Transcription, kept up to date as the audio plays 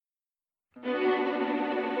They're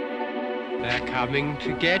coming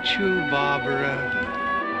to get you,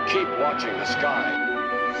 Barbara. Keep watching the sky.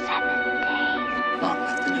 7 days. Long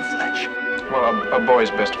live the new Fletch. Well, a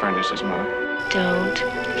boy's best friend is his mother. Don't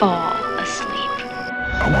fall asleep.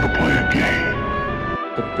 I want to play a game.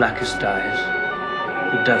 The blackest eyes,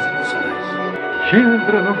 the devil's eyes.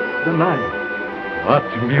 Children of the night, what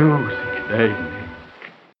music they make.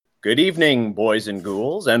 Good evening, boys and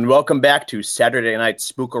ghouls, and welcome back to Saturday Night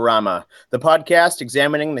Spookorama, the podcast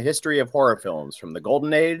examining the history of horror films from the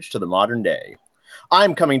golden age to the modern day.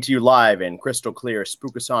 I'm coming to you live in crystal clear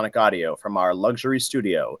Spookasonic audio from our luxury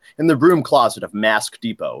studio in the broom closet of Mask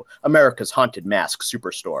Depot, America's haunted mask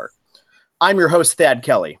superstore. I'm your host, Thad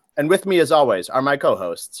Kelly, and with me, as always, are my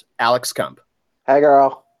co-hosts, Alex Kump. Hey,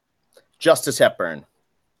 girl. Justice Hepburn.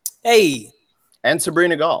 Hey. And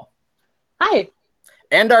Sabrina Gall. Hi.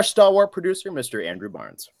 And our stalwart producer, Mr. Andrew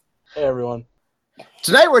Barnes. Hey, everyone.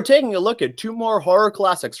 Tonight, we're taking a look at two more horror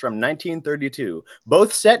classics from 1932,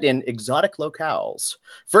 both set in exotic locales.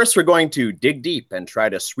 First, we're going to dig deep and try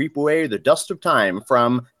to sweep away the dust of time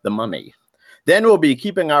from The Mummy. Then we'll be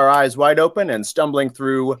keeping our eyes wide open and stumbling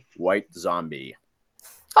through White Zombie.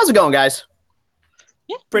 How's it going, guys?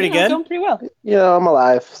 Yeah, pretty good. Going pretty well. Yeah, I'm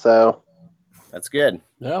alive, so. That's good.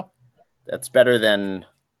 Yeah. That's better than...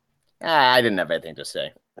 I didn't have anything to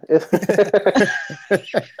say.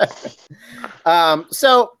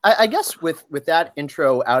 So I guess with that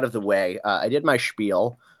intro out of the way, I did my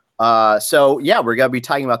spiel. So yeah, we're going to be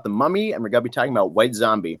talking about The Mummy and we're going to be talking about White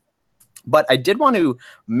Zombie. But I did want to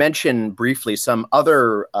mention briefly some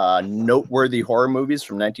other noteworthy horror movies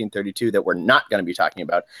from 1932 that we're not going to be talking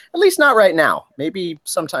about, at least not right now. Maybe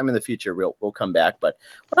sometime in the future we'll come back, but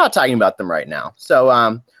we're not talking about them right now.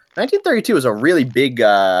 So 1932 is a really big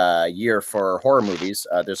year for horror movies.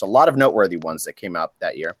 There's a lot of noteworthy ones that came out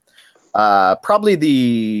that year. Probably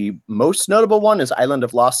the most notable one is Island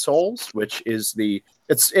of Lost Souls, which is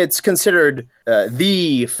it's considered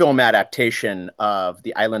the film adaptation of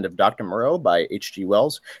The Island of Dr. Moreau by H.G.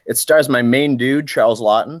 Wells. It stars my main dude, Charles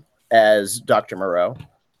Laughton, as Dr. Moreau,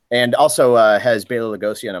 and also has Bela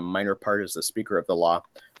Lugosi in a minor part as the Speaker of the Law.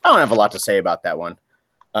 I don't have a lot to say about that one.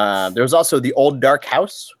 There was also The Old Dark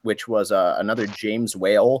House, which was another James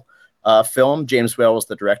Whale film. James Whale was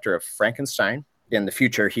the director of Frankenstein. In the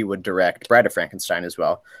future, he would direct Bride of Frankenstein as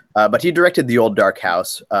well. But he directed The Old Dark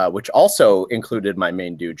House, which also included my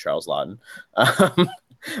main dude, Charles Laughton.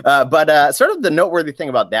 But sort of the noteworthy thing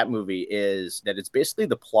about that movie is that it's basically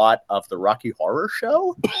the plot of the Rocky Horror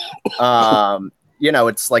Show.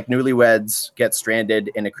 It's like newlyweds get stranded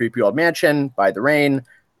in a creepy old mansion by the rain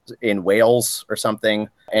in Wales or something,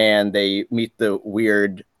 and they meet the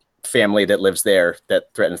weird family that lives there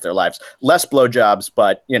that threatens their lives. Less blowjobs,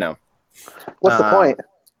 but What's the point?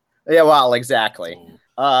 Yeah, well, exactly.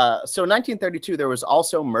 So 1932, there was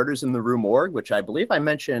also Murders in the Rue Morgue, which I believe I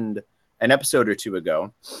mentioned an episode or two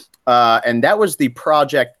ago. And that was the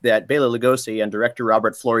project that Bela Lugosi and director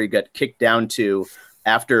Robert Florey got kicked down to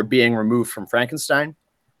after being removed from Frankenstein.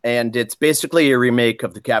 And it's basically a remake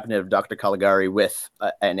of The Cabinet of Dr. Caligari with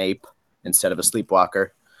an ape instead of a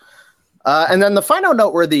sleepwalker. And then the final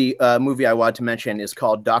noteworthy movie I wanted to mention is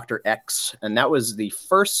called Dr. X, and that was the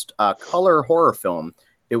first color horror film.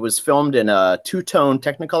 It was filmed in a two-tone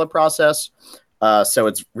Technicolor process, so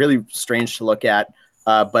it's really strange to look at.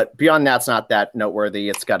 But beyond that, it's not that noteworthy.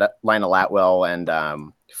 It's got Lionel Atwill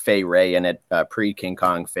and Fay Wray in it, pre-King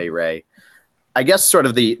Kong Fay Wray. I guess sort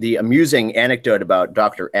of the amusing anecdote about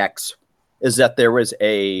Dr. X is that there was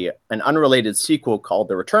an unrelated sequel called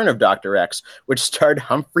The Return of Dr. X, which starred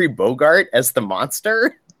Humphrey Bogart as the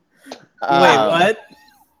monster. Wait, what?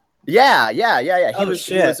 Yeah. He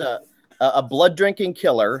Shit. was a blood-drinking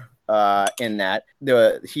killer in that.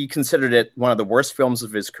 He considered it one of the worst films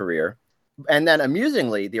of his career. And then,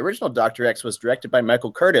 amusingly, the original Dr. X was directed by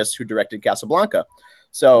Michael Curtis, who directed Casablanca.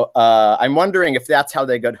 So I'm wondering if that's how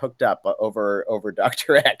they got hooked up over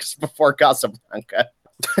Dr. X before Casablanca.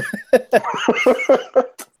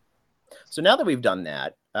 So now that we've done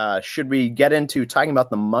that, should we get into talking about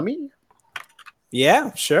The Mummy?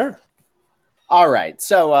 Yeah, sure. All right.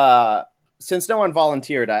 So since no one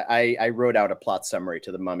volunteered, I wrote out a plot summary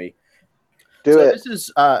to The Mummy. Do it.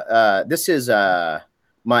 This is my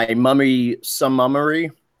mummy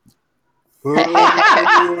summary.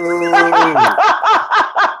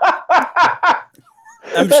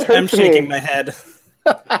 I'm shaking my head.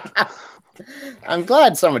 I'm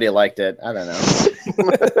glad somebody liked it. I don't know.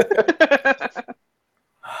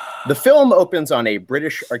 The film opens on a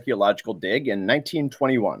British archaeological dig in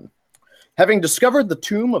 1921. Having discovered the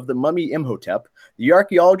tomb of the mummy Imhotep, the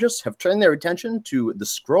archaeologists have turned their attention to the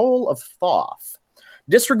Scroll of Thoth.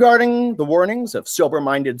 Disregarding the warnings of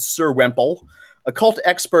sober-minded Sir Wemple, occult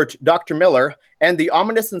expert Dr. Miller, and the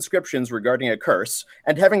ominous inscriptions regarding a curse,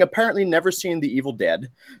 and having apparently never seen the evil dead,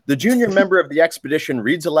 the junior member of the expedition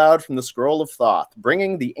reads aloud from the Scroll of Thoth,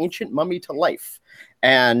 bringing the ancient mummy to life,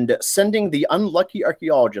 and sending the unlucky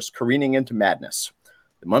archaeologist careening into madness.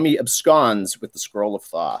 The mummy absconds with the Scroll of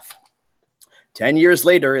Thoth. 10 years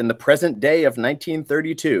later, in the present day of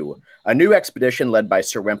 1932, a new expedition led by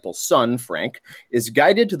Sir Wemple's son, Frank, is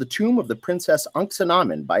guided to the tomb of the Princess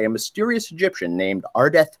Ankhsenamen by a mysterious Egyptian named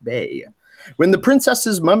Ardeth Bey. When the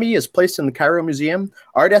princess's mummy is placed in the Cairo Museum,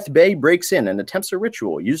 Ardeth Bey breaks in and attempts a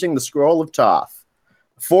ritual using the Scroll of Thoth.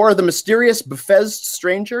 For the mysterious befezzed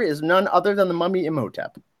stranger is none other than the mummy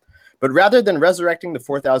Imhotep. But rather than resurrecting the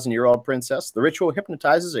 4,000-year-old princess, the ritual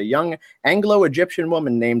hypnotizes a young Anglo-Egyptian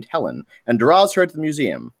woman named Helen and draws her to the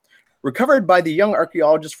museum. Recovered by the young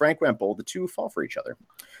archaeologist Frank Wemple, the two fall for each other.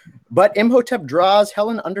 But Imhotep draws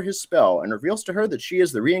Helen under his spell and reveals to her that she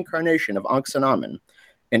is the reincarnation of Ankhsenamen.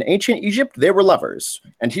 In ancient Egypt, they were lovers,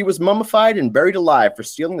 and he was mummified and buried alive for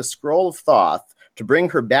stealing the Scroll of Thoth to bring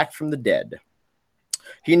her back from the dead.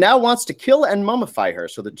 He now wants to kill and mummify her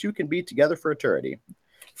so the two can be together for eternity.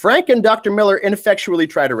 Frank and Dr. Miller ineffectually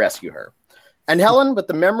try to rescue her. And Helen, with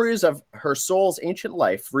the memories of her soul's ancient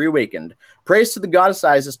life reawakened, prays to the goddess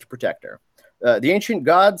Isis to protect her. The ancient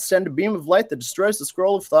gods send a beam of light that destroys the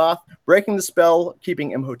Scroll of Thoth, breaking the spell,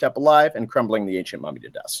 keeping Imhotep alive, and crumbling the ancient mummy to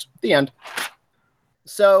dust. The end.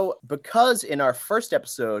 So, because in our first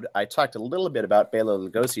episode, I talked a little bit about Bela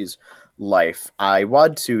Lugosi's life, I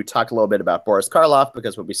wanted to talk a little bit about Boris Karloff,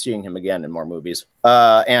 because we'll be seeing him again in more movies.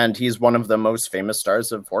 And he's one of the most famous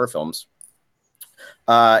stars of horror films.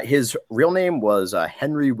 His real name was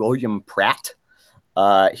Henry William Pratt.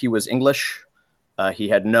 He was English. He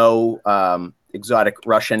had no exotic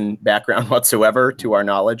Russian background whatsoever, to our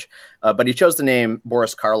knowledge. But he chose the name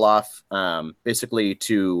Boris Karloff basically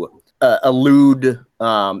to elude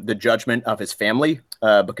the judgment of his family,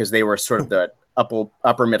 because they were sort of the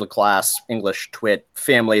upper middle class English twit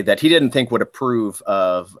family that he didn't think would approve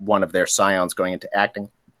of one of their scions going into acting.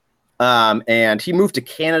 And he moved to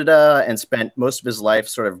Canada and spent most of his life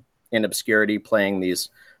sort of in obscurity playing these,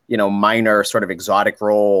 minor sort of exotic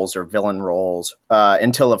roles or villain roles,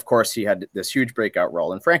 until, of course, he had this huge breakout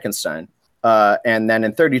role in Frankenstein. And then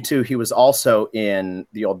in 1932, he was also in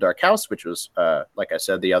The Old Dark House, which was, like I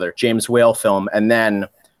said, the other James Whale film. And then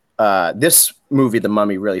this movie, The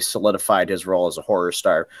Mummy, really solidified his role as a horror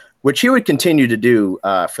star, which he would continue to do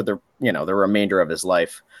for the remainder of his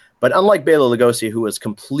life. But unlike Bela Lugosi, who was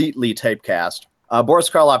completely typecast, Boris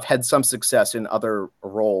Karloff had some success in other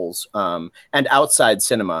roles and outside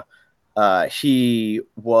cinema. He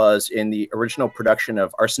was in the original production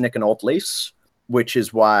of Arsenic and Old Lace, which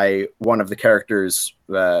is why one of the characters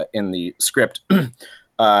in the script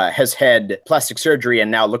has had plastic surgery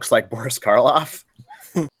and now looks like Boris Karloff.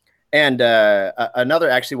 And another,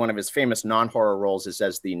 actually, one of his famous non-horror roles is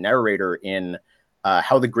as the narrator in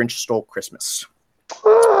How the Grinch Stole Christmas.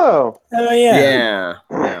 Oh yeah.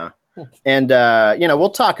 And, we'll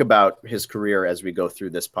talk about his career as we go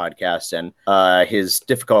through this podcast and his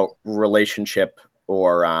difficult relationship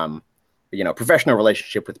or professional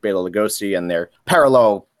relationship with Bela Lugosi and their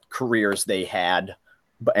parallel careers they had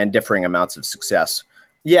and differing amounts of success.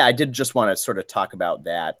 Yeah, I did just want to sort of talk about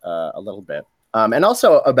that a little bit. And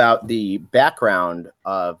also about the background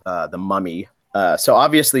of The Mummy. So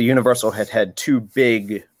obviously Universal had two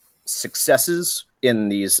big successes in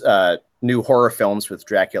these new horror films with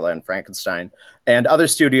Dracula and Frankenstein. And other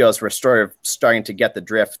studios were sort of starting to get the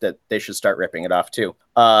drift that they should start ripping it off too.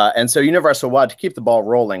 And so Universal wanted to keep the ball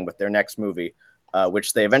rolling with their next movie,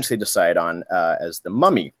 which they eventually decided on as The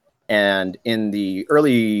Mummy. And in the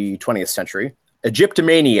early 20th century,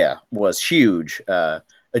 Egyptomania was huge.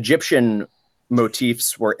 Egyptian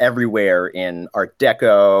motifs were everywhere in Art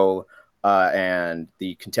Deco and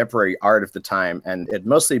the contemporary art of the time. And it had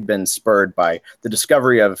mostly been spurred by the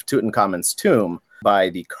discovery of Tutankhamun's tomb by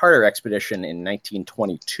the Carter expedition in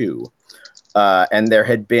 1922. And there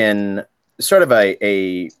had been sort of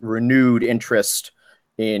a renewed interest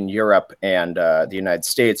in Europe and the United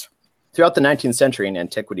States throughout the 19th century in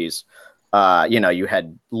antiquities. You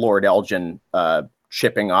had Lord Elgin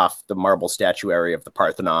shipping off the marble statuary of the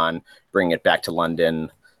Parthenon, bringing it back to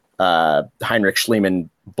London. Heinrich Schliemann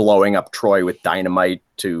blowing up Troy with dynamite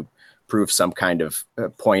to prove some kind of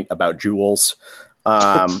point about jewels.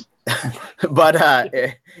 But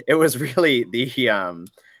it was really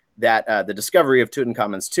the discovery of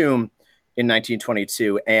Tutankhamun's tomb in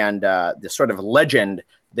 1922 and the sort of legend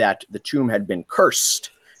that the tomb had been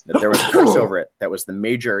cursed, that there was a curse over it. That was the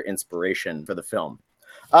major inspiration for the film.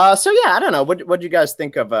 So yeah, I don't know. What do you guys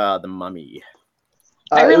think of The Mummy?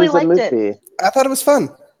 I really it was a liked it. movie. I thought it was fun.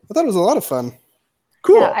 I thought it was a lot of fun.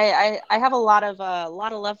 Cool. Yeah, I have a lot of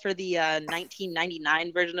love for the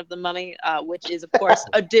 1999 version of The Mummy, which is of course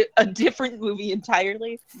a different movie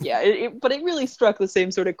entirely. Yeah, but it really struck the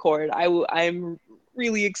same sort of chord. I'm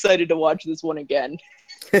really excited to watch this one again.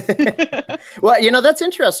 Well, that's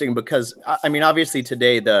interesting because I mean, obviously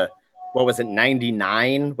today what was it,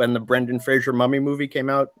 99 when the Brendan Fraser Mummy movie came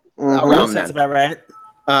out? Around That's then. about right.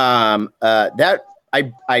 That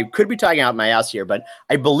I could be talking out my ass here, but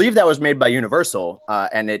I believe that was made by Universal,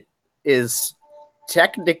 and it is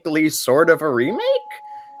technically sort of a remake.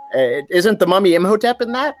 Isn't the Mummy Imhotep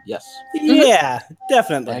in that? Yes. Yeah,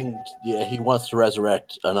 definitely. And yeah, he wants to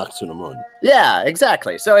resurrect Anck-su-namun. Yeah,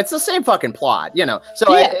 exactly. So it's the same fucking plot,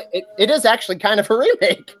 So Yeah. it is actually kind of a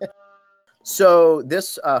remake. So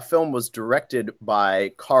this film was directed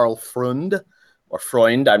by Karl Freund, or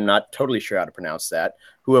Freund, I'm not totally sure how to pronounce that,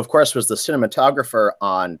 who of course was the cinematographer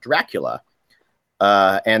on Dracula.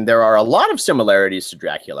 And there are a lot of similarities to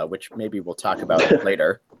Dracula, which maybe we'll talk about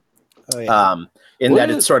later. Oh, yeah. In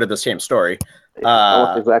that it's sort of the same story.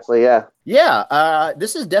 Almost exactly, yeah. Yeah,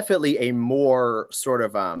 this is definitely a more sort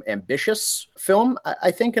of ambitious film,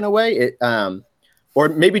 I think, in a way. Or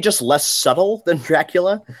maybe just less subtle than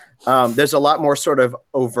Dracula. There's a lot more sort of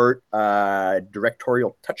overt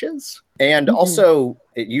directorial touches. And also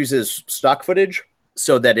it uses stock footage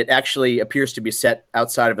so that it actually appears to be set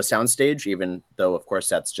outside of a soundstage, even though, of course,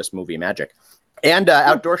 that's just movie magic. And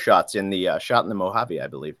outdoor shots in the shot in the Mojave, I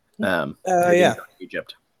believe. Yeah.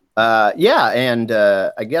 Egypt. And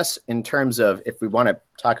I guess in terms of, if we want to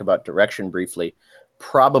talk about direction briefly,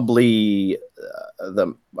 probably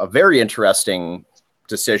a very interesting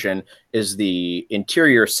decision is the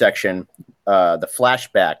interior section, the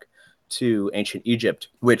flashback to ancient Egypt,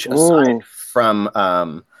 which aside from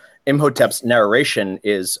Imhotep's narration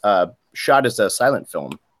is shot as a silent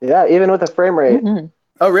film. Yeah, even with a frame rate. Mm-hmm.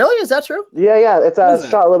 Oh, really? Is that true? Yeah, it's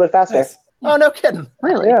shot a little bit faster. Nice. Oh, no kidding.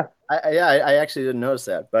 Really? Yeah. I actually didn't notice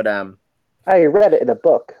that, but I read it in a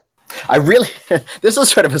book. I really, this is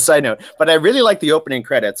sort of a side note, but I really like the opening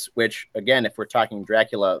credits, which again, if we're talking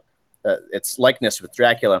Dracula, its likeness with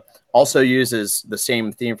Dracula also uses the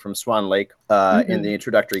same theme from Swan Lake in the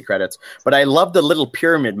introductory credits. But I love the little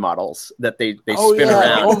pyramid models that they spin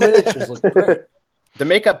around. All miniatures look great. The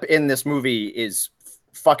makeup in this movie is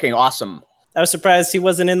fucking awesome. I was surprised he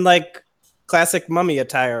wasn't in like classic mummy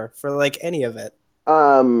attire for like any of it.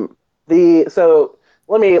 So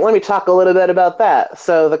let me talk a little bit about that.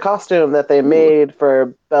 So the costume that they made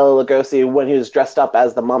for Bela Lugosi when he was dressed up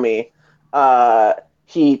as the mummy,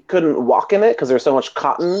 he couldn't walk in it because there's so much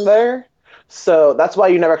cotton there. So that's why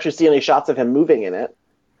you never actually see any shots of him moving in it.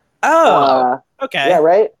 Oh, okay. Yeah,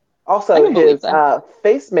 right? Also, can believe his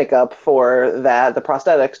face makeup for that, the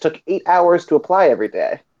prosthetics, took 8 hours to apply every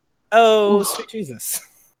day. Oh, sweet Jesus.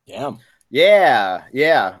 Damn. Yeah.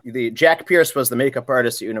 The Jack Pierce was the makeup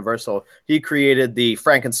artist at Universal. He created the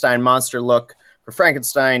Frankenstein monster look. For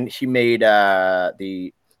Frankenstein, he made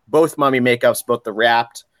both mummy makeups, both the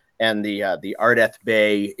wrapped and the Ardeth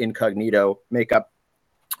Bay incognito makeup.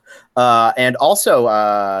 And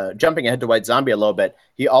also, jumping ahead to White Zombie a little bit,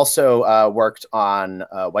 he also worked on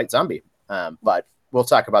White Zombie. But we'll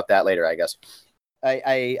talk about that later, I guess.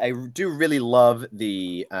 I do really love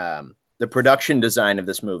the production design of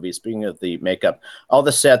this movie. Speaking of the makeup, all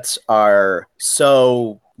the sets are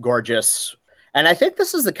so gorgeous. And I think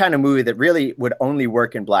this is the kind of movie that really would only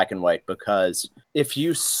work in black and white, because if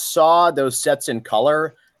you saw those sets in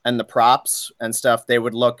color and the props and stuff, they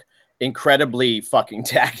would look incredibly fucking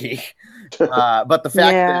tacky. But the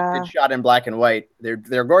fact that it's shot in black and white,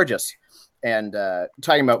 they're gorgeous. And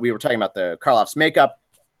we were talking about the Karloff's makeup,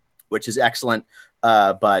 which is excellent.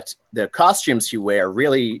 But the costumes he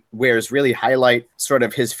wears really highlight sort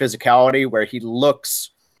of his physicality, where he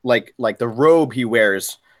looks like the robe he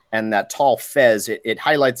wears and that tall fez. It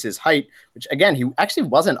highlights his height, which again, he actually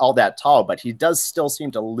wasn't all that tall, but he does still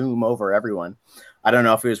seem to loom over everyone. I don't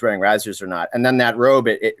know if he was wearing risers or not. And then that robe,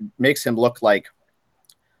 it makes him look like,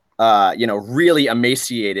 really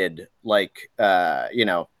emaciated, like,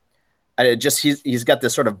 he's got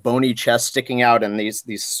this sort of bony chest sticking out and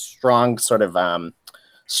these strong sort of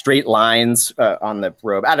straight lines on the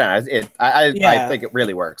robe. I don't know. I think it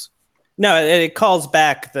really works. No, it calls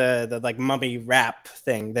back the like mummy rap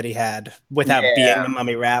thing that he had without being a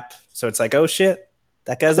mummy rap. So it's like, oh shit,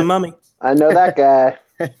 that guy's a mummy. I know that guy.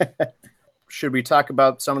 Should we talk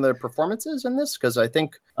about some of the performances in this? Because I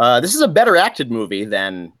think this is a better acted movie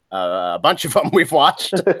than a bunch of them we've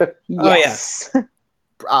watched. Yes.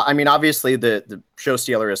 I mean, obviously the show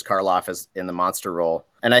stealer is Karloff as in the monster role.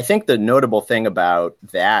 And I think the notable thing about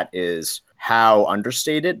that is how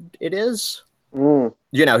understated it is. Mm.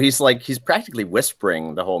 You know, he's practically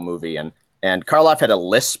whispering the whole movie, and Karloff had a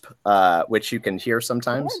lisp, which you can hear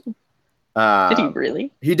sometimes. Did he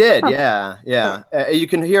really? He did, yeah. You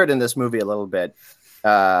can hear it in this movie a little bit.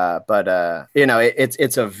 But you know,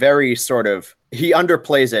 it's a very sort of, he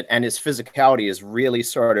underplays it, and his physicality is really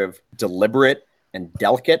sort of deliberate and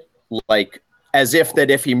delicate, like as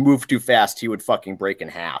if he moved too fast, he would fucking break in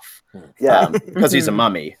half. Yeah, because he's a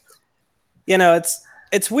mummy. You know,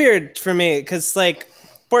 it's weird for me because like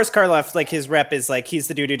Boris Karloff, like his rep is like he's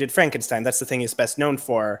the dude who did Frankenstein. That's the thing he's best known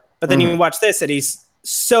for. But then you watch this, and he's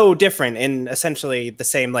so different in essentially the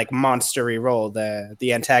same like monstery role,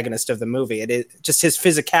 the antagonist of the movie. It is just his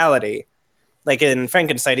physicality. Like in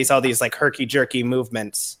Frankenstein, he's all these like herky jerky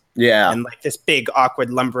movements. Yeah, and like this big awkward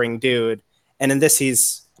lumbering dude. And in this,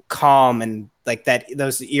 he's calm and like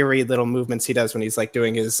those eerie little movements he does when he's like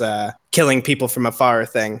doing his killing people from afar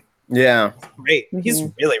thing. Yeah, great. He's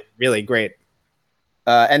really, really great.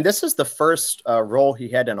 And this is the first role he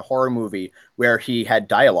had in a horror movie where he had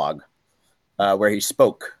dialogue, where he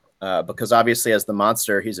spoke, because obviously as the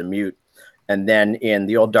monster, he's a mute. And then in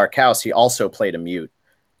The Old Dark House, he also played a mute.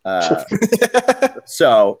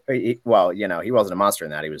 So, well, you know, he wasn't a monster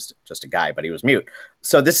in that. He was just a guy, but he was mute.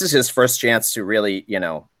 So this is his first chance to really, you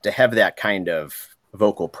know, to have that kind of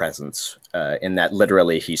vocal presence in that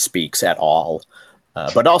literally he speaks at all.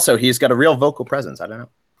 But also he's got a real vocal presence. I don't know.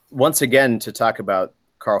 Once again, to talk about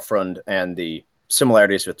Karl Freund and the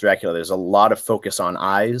similarities with Dracula, there's a lot of focus on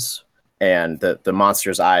eyes and the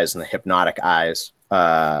monster's eyes and the hypnotic eyes,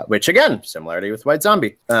 which again, similarity with White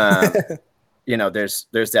Zombie. You know, there's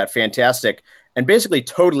that fantastic and basically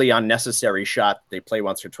totally unnecessary shot they play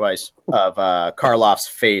once or twice of Karloff's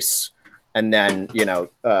face, and then, you know,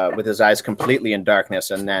 with his eyes completely in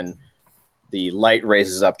darkness, and then the light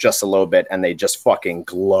raises up just a little bit and they just fucking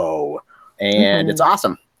glow. And it's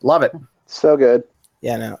awesome. Love it. So good.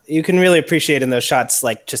 Yeah, no, you can really appreciate in those shots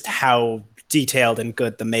like just how detailed and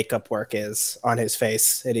good the makeup work is on his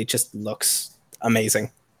face. And he just looks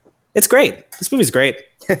amazing. It's great. This movie's great.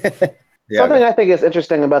 Something I think is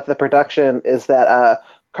interesting about the production is that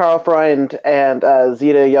Karl Freund and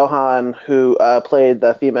Zita Johann, who played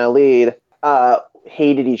the female lead,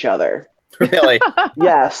 hated each other. Really?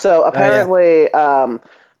 Yeah, so apparently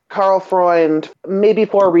Karl Freund, maybe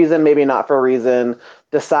for a reason, maybe not for a reason,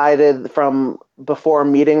 decided from before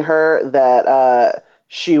meeting her that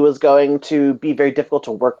she was going to be very difficult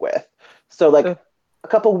to work with. So like a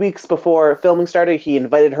couple weeks before filming started, he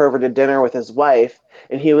invited her over to dinner with his wife,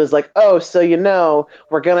 and he was like, oh, so you know,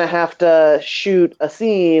 we're going to have to shoot a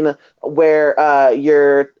scene where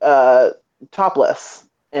you're topless.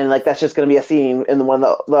 And like that's just going to be a scene in one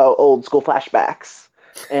of the old school flashbacks.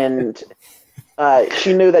 And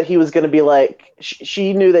she knew that he was going to be like,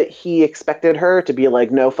 she knew that he expected her to be like,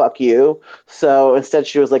 no, fuck you. So instead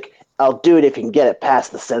she was like, I'll do it if you can get it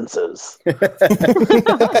past the censors.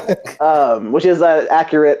 Which is an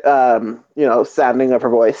accurate, you know, sounding of her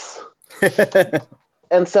voice.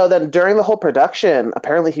 And so then during the whole production,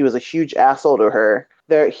 apparently he was a huge asshole to her.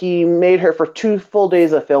 He made her, for 2 full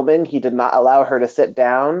days of filming, he did not allow her to sit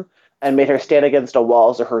down and made her stand against a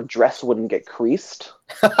wall so her dress wouldn't get creased.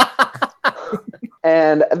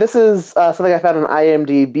 And this is something I found on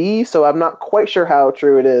IMDb, so I'm not quite sure how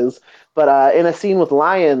true it is. But in a scene with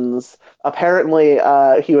lions, apparently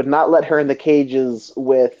he would not let her in the cages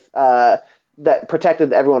with that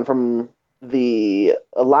protected everyone from the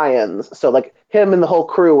lions. So like him and the whole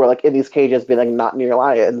crew were like in these cages being like not near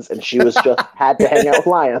lions, and she was just had to hang out with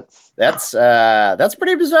lions. That's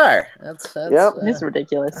pretty bizarre. That's yep. It's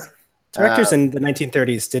ridiculous. Directors in the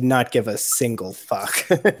 1930s did not give a single fuck.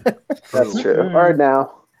 That's true. Or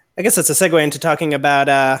now. I guess that's a segue into talking about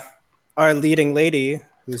our leading lady,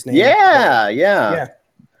 whose name. Yeah.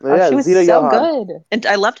 Oh, she was Zita so Johann. good. And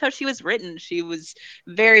I loved how she was written. She was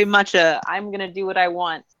very much I'm going to do what I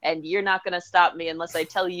want, and you're not going to stop me unless I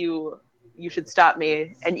tell you you should stop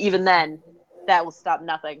me. And even then, that will stop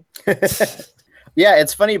nothing. Yeah,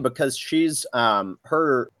 it's funny because she's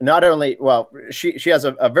her not only, well, she has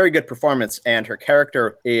a very good performance, and her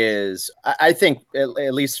character is, I think,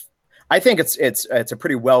 at least I think it's a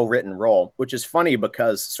pretty well written role, which is funny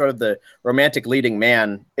because sort of the romantic leading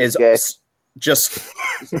man is just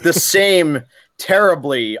the same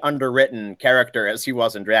terribly underwritten character as he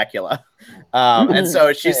was in Dracula. And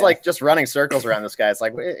so she's like just running circles around this guy. It's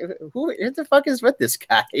like, who the fuck is with this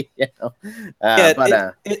guy? You know?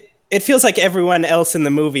 It feels like everyone else in the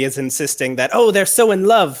movie is insisting that, oh, they're so in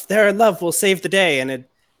love. Their love will save the day. And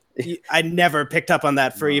I never picked up on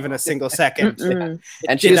that for even a single second. And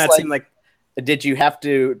Did she's not like, seem like. did you have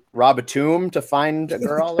to rob a tomb to find a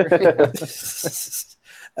girl? Or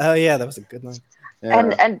Oh yeah, that was a good line.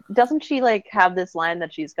 Yeah. And doesn't she like have this line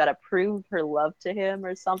that she's got to prove her love to him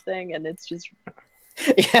or something? And it's just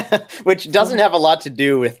Yeah, which doesn't have a lot to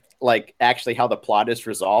do with like actually how the plot is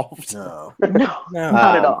resolved. No. no, No,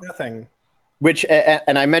 not at all. Nothing. Which,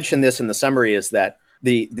 and I mentioned this in the summary, is that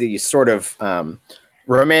the sort of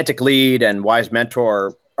romantic lead and wise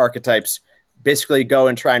mentor archetypes basically go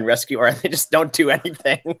and try and rescue her, and they just don't do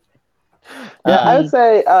anything. Yeah, I would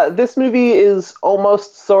say this movie is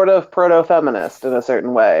almost sort of proto-feminist in a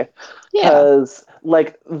certain way. Yeah. Because,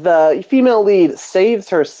 like, the female lead saves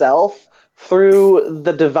herself through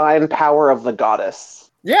the divine power of the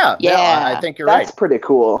goddess. Yeah, Yeah. I think you're That's right. pretty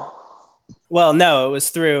cool. Well, no, it was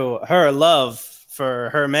through her love for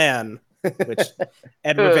her man, which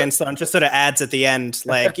Edward Van Sloan just sort of adds at the end,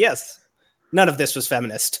 like, yes, none of this was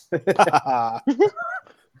feminist.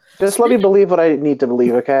 Just let me believe what I need to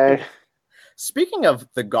believe, okay? Speaking of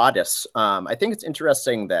the goddess, I think it's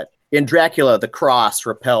interesting that in Dracula, the cross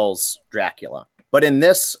repels Dracula. But in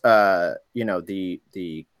this, the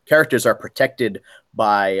characters are protected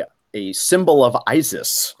by a symbol of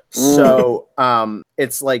Isis. So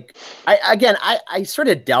it's like, I sort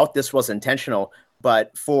of doubt this was intentional,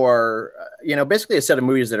 but for, basically a set of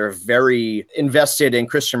movies that are very invested in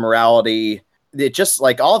Christian morality, it just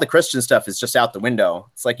like all the Christian stuff is just out the window.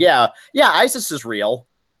 It's like, yeah, Isis is real.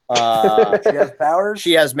 She has powers?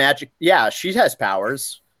 She has magic. Yeah, she has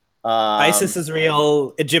powers. ISIS is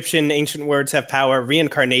real. Egyptian ancient words have power.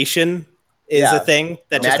 Reincarnation is a thing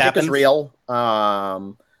that just magic happens. is real.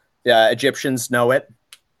 Egyptians know it.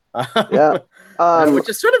 Yeah. Which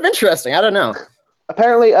is sort of interesting. I don't know.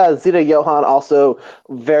 Apparently, Zita Johann also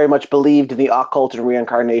very much believed in the occult and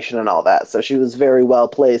reincarnation and all that, so she was very well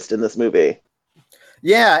placed in this movie.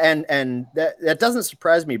 Yeah, and that doesn't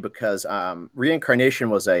surprise me because reincarnation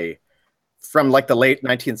was from like the late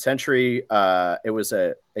 19th century. It was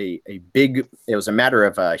a matter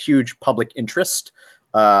of a huge public interest.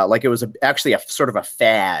 Like it was actually a sort of a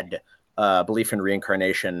fad belief in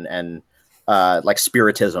reincarnation, and like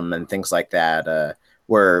spiritism and things like that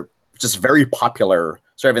were just very popular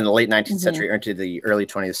sort of in the late 19th century or into the early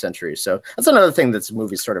 20th century. So that's another thing that this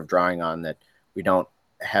movie's sort of drawing on that we don't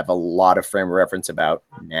have a lot of frame of reference about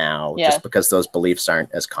now, just because those beliefs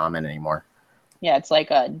aren't as common anymore. Yeah, it's like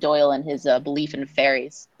Doyle and his belief in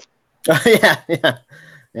fairies. Yeah,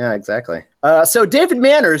 exactly. So David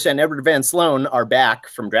Manners and Edward Van Sloan are back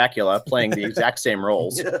from Dracula playing the exact same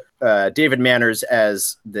roles. David Manners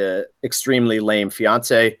as the extremely lame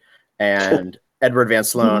fiance, and Edward Van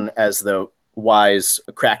Sloan as the wise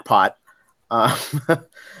crackpot. But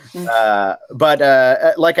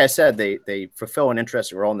like I said, they fulfill an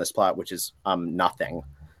interesting role in this plot, which is nothing.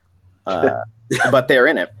 But they're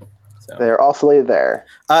in it. So. They're also there.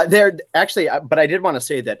 They're actually, but I did want to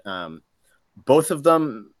say that both of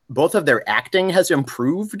their acting has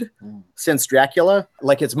improved since Dracula.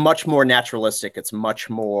 Like it's much more naturalistic. It's much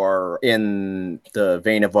more in the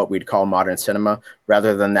vein of what we'd call modern cinema,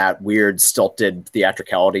 rather than that weird stilted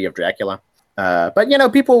theatricality of Dracula. But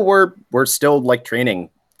people were still like training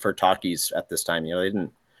for talkies at this time. They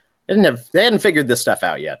hadn't figured this stuff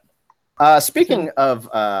out yet. Speaking of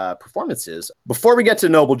performances, before we get to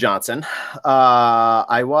Noble Johnson,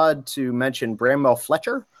 I want to mention Bramwell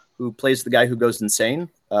Fletcher, who plays the guy who goes insane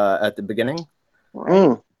at the beginning.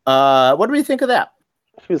 Right. What do we think of that?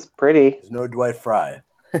 She was pretty. There's no Dwight Fry.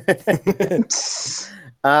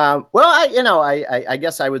 Well, I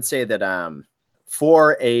guess I would say that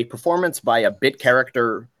for a performance by a bit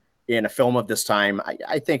character in a film of this time,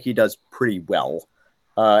 I think he does pretty well.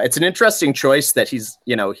 It's an interesting choice that he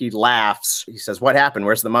laughs. He says, "What happened?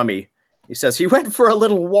 Where's the mummy?" He says, "He went for a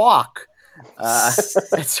little walk."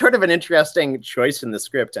 It's sort of an interesting choice in the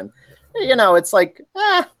script. And, it's like,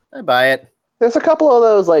 I buy it. There's a couple of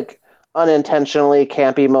those like unintentionally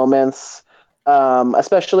campy moments,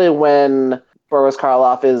 especially when Boris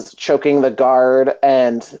Karloff is choking the guard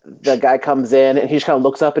and the guy comes in and he just kind of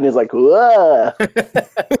looks up and he's like, "Whoa."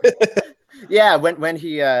 Yeah, when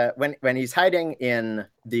he's hiding in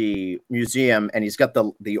the museum and he's got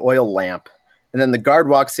the oil lamp, and then the guard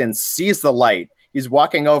walks in, sees the light. He's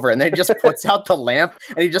walking over and then he just puts out the lamp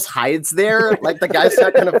and he just hides there like the guy's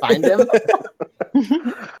not going to find him.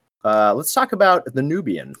 Let's talk about the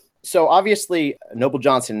Nubian. So obviously Noble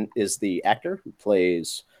Johnson is the actor who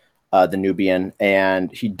plays the Nubian,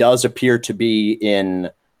 and he does appear to be in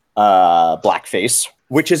blackface,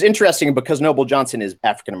 which is interesting because Noble Johnson is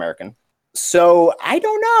African American. So I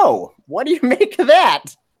don't know. What do you make of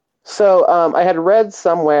that? So I had read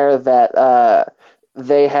somewhere that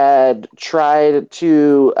they had tried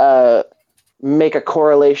to make a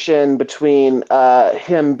correlation between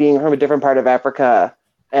him being from a different part of Africa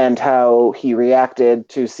and how he reacted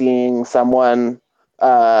to seeing someone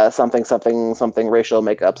something racial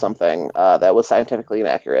makeup that was scientifically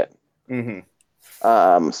inaccurate.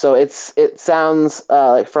 So it sounds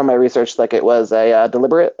like from my research like it was a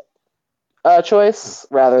deliberate choice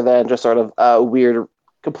rather than just sort of a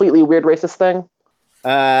completely weird racist thing.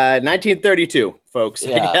 1932, folks.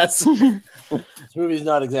 Yeah. Yes. This movie's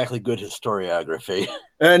not exactly good historiography.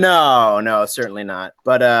 No, certainly not.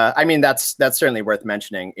 But I mean, that's certainly worth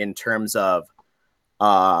mentioning in terms of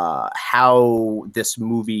how this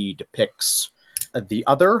movie depicts the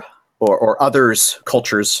other or others'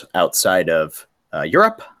 cultures outside of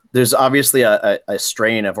Europe. There's obviously a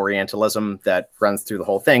strain of Orientalism that runs through the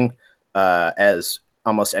whole thing, as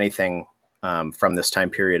almost anything from this time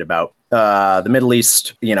period about the Middle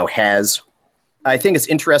East, has. I think it's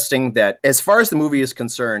interesting that as far as the movie is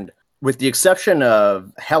concerned, with the exception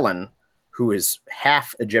of Helen, who is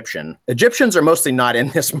half Egyptian, Egyptians are mostly not in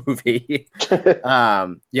this movie,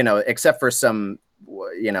 except for some,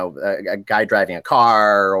 a guy driving a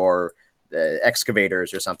car or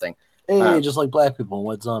excavators or something. Hey, just like black people in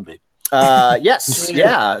White Zombie. Yes,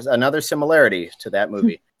 yeah, another similarity to that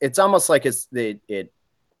movie. It's almost like it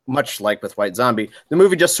much like with White Zombie, the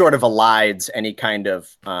movie just sort of elides any kind of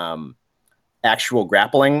actual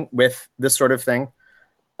grappling with this sort of thing.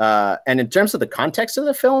 And in terms of the context of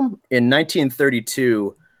the film, in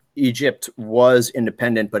 1932, Egypt was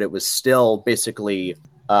independent, but it was still basically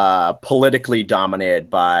politically dominated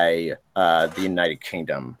by the United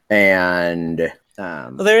Kingdom. And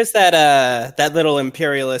well, there's that little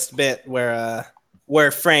imperialist bit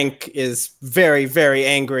where Frank is very, very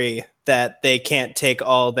angry that they can't take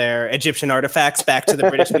all their Egyptian artifacts back to the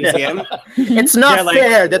British Museum. It's not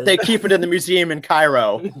fair that they keep it in the museum in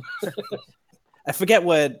Cairo. I forget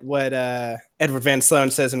what Edward Van Sloan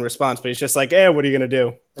says in response, but he's just like, what are you going to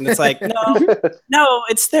do? And it's like, no,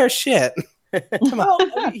 it's their shit. Come on. Well,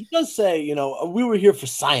 I mean, he does say, we were here for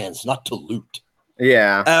science, not to loot.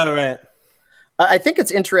 Yeah. Oh, right. I think it's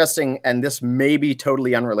interesting, and this may be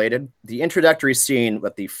totally unrelated. The introductory scene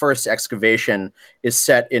with the first excavation is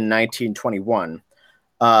set in 1921.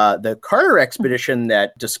 The Carter expedition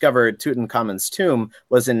that discovered Tutankhamun's tomb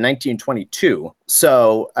was in 1922.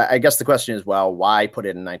 So I guess the question is, well, why put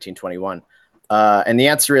it in 1921? And the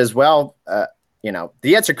answer is, well,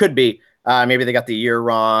 the answer could be maybe they got the year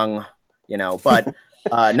wrong, but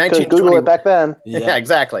 1920 Google it back then. Yeah,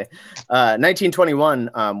 exactly. 1921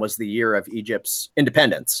 was the year of Egypt's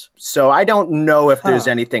independence. So I don't know if there's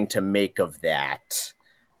anything to make of that.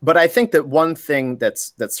 But I think that one thing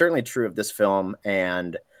that's certainly true of this film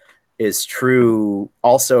and is true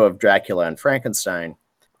also of Dracula and Frankenstein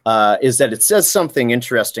is that it says something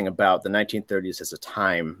interesting about the 1930s as a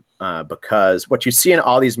time, because what you see in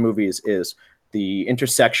all these movies is the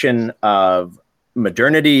intersection of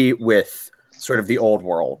modernity with sort of the old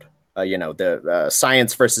world, the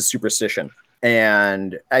science versus superstition.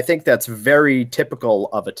 And I think that's very typical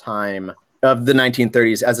of a time of the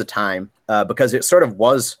 1930s as a time, because it sort of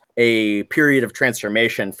was a period of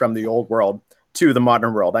transformation from the old world to the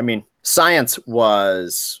modern world. I mean, science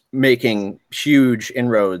was making huge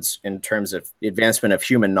inroads in terms of the advancement of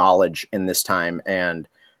human knowledge in this time. And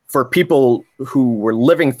for people who were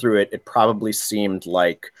living through it, it probably seemed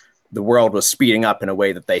like the world was speeding up in a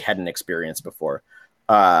way that they hadn't experienced before.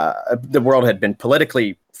 The world had been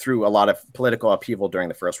politically through a lot of political upheaval during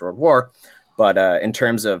the First World War. But in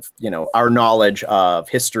terms of, our knowledge of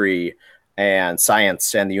history and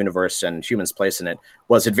science and the universe and humans' place in it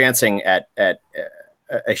was advancing at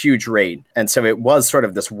a huge rate. And so it was sort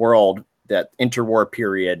of this world, that interwar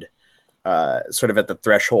period, sort of at the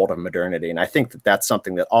threshold of modernity. And I think that that's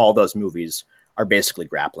something that all those movies are basically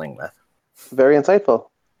grappling with. Very insightful.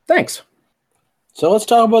 Thanks. So let's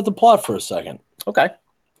talk about the plot for a second. Okay.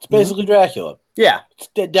 It's basically Dracula. Yeah.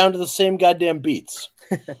 It's down to the same goddamn beats.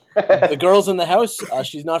 The girl's in the house.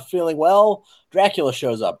 She's not feeling well. Dracula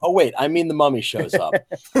shows up. Oh, wait. I mean the mummy shows up.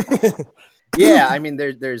 Yeah. I mean,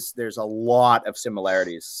 there's a lot of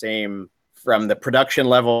similarities. Same from the production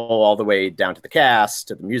level all the way down to the cast,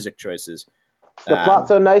 to the music choices. The plot's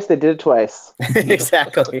so nice they did it twice.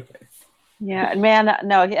 Exactly. Yeah, man,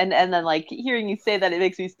 no, and then like hearing you say that, it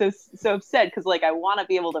makes me so upset because like I want to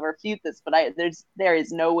be able to refute this, but there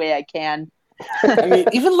is no way I can. I mean,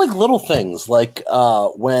 even like little things like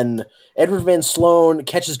when Edward Van Sloan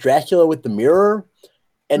catches Dracula with the mirror,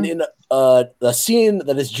 And in a scene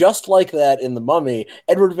that is just like that in The Mummy,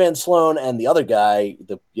 Edward Van Sloan and the other guy,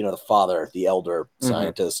 the father, the elder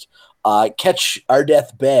scientist, catch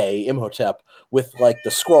Ardeth Bey, Imhotep, with like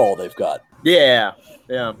the scroll they've got. Yeah.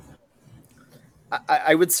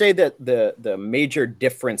 I would say that the major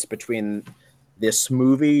difference between this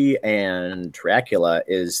movie and Dracula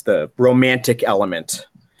is the romantic element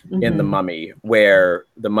in The Mummy, where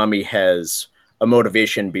The Mummy has a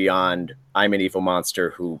motivation beyond I'm an evil monster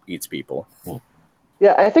who eats people.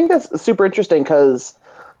 Yeah, I think that's super interesting because,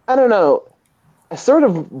 I don't know, I sort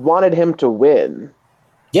of wanted him to win.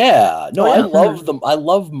 Yeah, no, I love them. I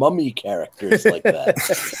love mummy characters like that.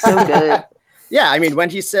 So good. Yeah, I mean, when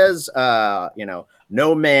he says,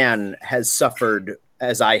 no man has suffered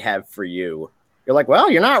as I have for you, you're like, well,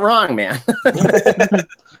 you're not wrong, man.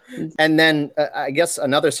 And then I guess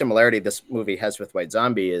another similarity this movie has with White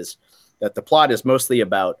Zombie is that the plot is mostly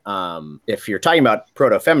about, if you're talking about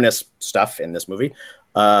proto-feminist stuff in this movie,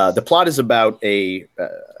 the plot is about a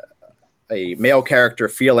male character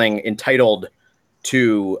feeling entitled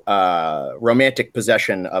to romantic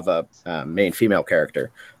possession of a main female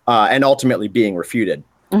character, and ultimately being refuted.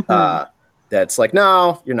 That's like,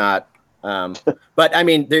 no, you're not. But I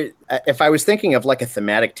mean, if I was thinking of like a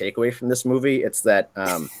thematic takeaway from this movie, it's that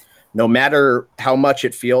no matter how much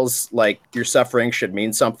it feels like your suffering should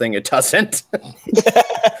mean something, it doesn't.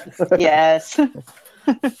 Yes.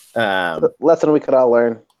 Lesson we could all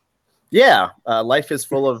learn. Yeah, life is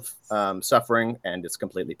full of suffering, and it's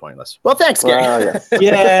completely pointless. Well, thanks, Gary.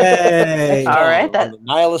 Yay! All right, On the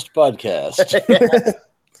Nihilist Podcast.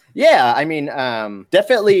 Yeah, I mean,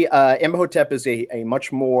 definitely Imhotep is a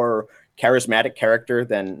much more charismatic character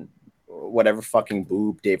than whatever fucking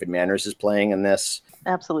boob David Manners is playing in this.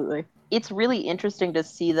 Absolutely. It's really interesting to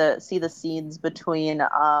see the scenes between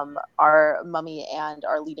our mummy and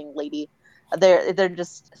our leading lady. They're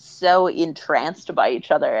just so entranced by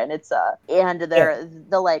each other, and it's the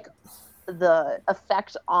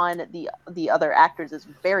effect on the other actors is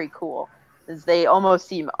very cool. Is they almost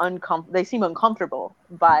seem uncomfortable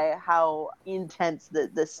by how intense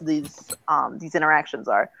these interactions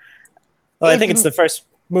are. Well, I think it's the first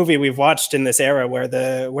movie we've watched in this era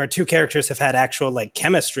where two characters have had actual like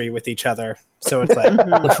chemistry with each other. So it's like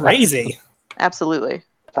crazy. Absolutely.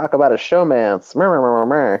 Talk about a showmance.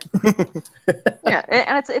 Yeah,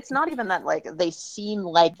 and it's not even that like they seem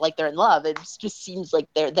like they're in love. It just seems like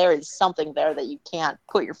there is something there that you can't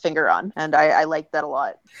put your finger on, and I like that a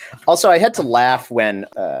lot. Also, I had to laugh when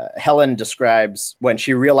Helen describes when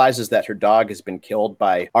she realizes that her dog has been killed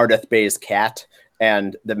by Ardeth Bey's cat,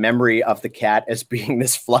 and the memory of the cat as being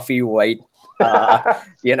this fluffy white,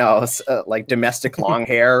 like domestic long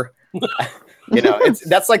hair.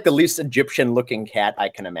 That's like the least Egyptian-looking cat I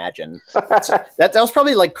can imagine. That was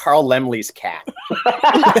probably like Carl Lemley's cat.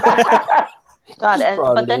 God,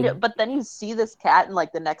 but then you see this cat in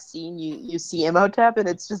like the next scene. You see Imhotep, and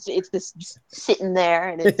it's this just sitting there,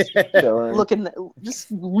 and it's looking just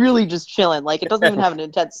chilling. Like it doesn't even have an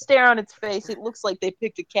intense stare on its face. It looks like they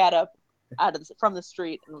picked a cat up from the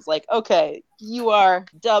street and was like, "Okay, you are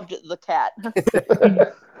dubbed the cat."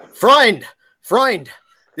 Freund.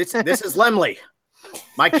 This is Lemley.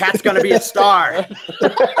 My cat's gonna be a star.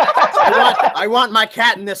 I want my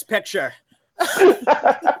cat in this picture.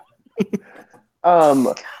 I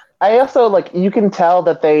also you can tell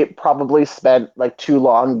that they probably spent like too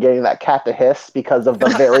long getting that cat to hiss because of the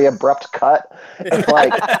very abrupt cut. It's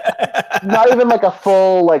like not even like a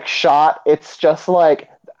full like shot. It's just like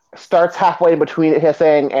starts halfway in between it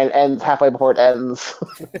hissing and ends halfway before it ends.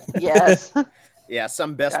 Yes. Yeah,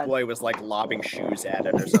 some best boy was like lobbing shoes at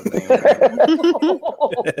it or something.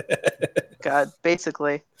 God,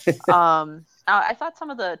 basically. I thought some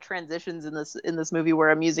of the transitions in this movie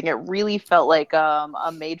were amusing. It really felt like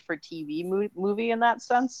a made-for-TV movie in that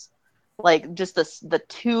sense. Like just the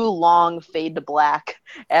too long fade to black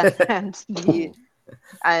and the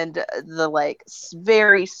like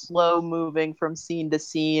very slow moving from scene to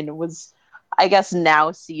scene was, I guess,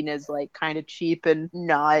 now seen as like kind of cheap and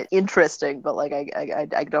not interesting, but like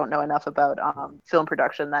I don't know enough about film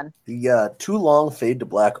production then. The too long fade to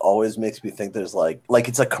black always makes me think there's like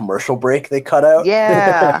it's a commercial break they cut out.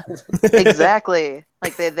 Yeah, exactly.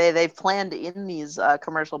 Like they've planned in these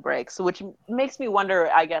commercial breaks, which makes me wonder,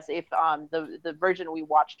 I guess, if the version we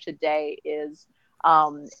watched today is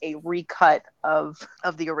a recut of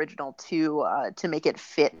the original to make it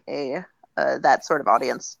fit that sort of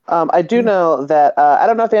audience. I do know that I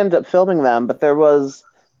don't know if they ended up filming them, but there was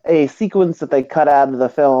a sequence that they cut out of the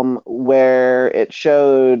film where it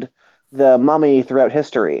showed the mummy throughout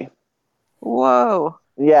history. Whoa.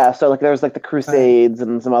 Yeah, so like there was like the Crusades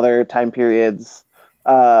and some other time periods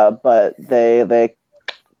but they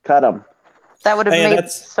cut him. That would have Oh, yeah, made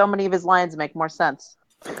that's- so many of his lines make more sense.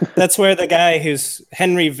 That's where the guy who's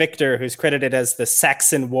Henry Victor, who's credited as the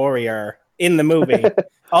Saxon warrior in the movie,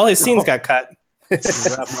 all his scenes got cut.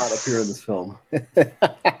 Does not appear in this film.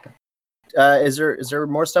 Is there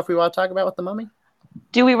more stuff we want to talk about with the Mummy?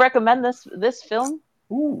 Do we recommend this film?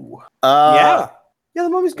 Ooh. Yeah, Yeah, the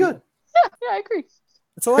Mummy's good. Yeah, I agree.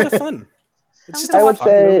 it's a lot of fun. It's just I a would fun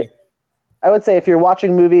movie. say, if you're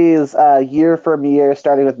watching movies year from year,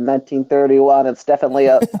 starting with 1931, it's definitely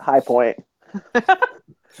a high point.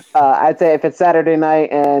 I'd say if it's Saturday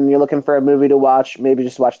night and you're looking for a movie to watch, maybe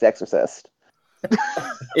just watch The Exorcist.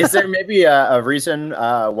 Is there maybe a reason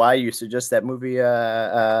why you suggest that movie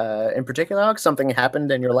in particular? Alex? Something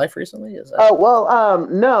happened in your life recently? Is that... Oh, well,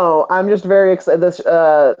 no, I'm just very excited. This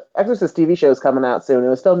Exorcist TV show is coming out soon. It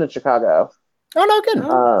was filmed in Chicago. Oh, no,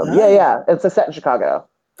 good. Yeah. It's a set in Chicago.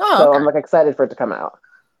 Oh, So okay. I'm excited for it to come out.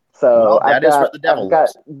 So Well, that is where the devil I've got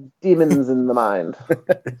lives. demons in the mind.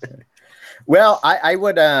 Well, I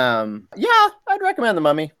would, I'd recommend The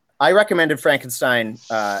Mummy. I recommended Frankenstein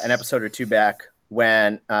an episode or two back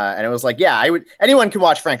when, and it was like, yeah, anyone can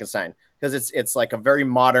watch Frankenstein because it's like a very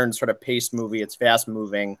modern sort of paced movie. It's fast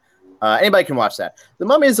moving. Anybody can watch that. The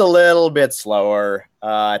Mummy is a little bit slower.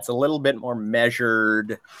 It's a little bit more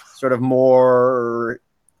measured, sort of more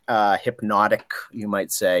hypnotic, you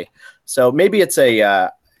might say. So maybe it's a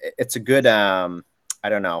good, I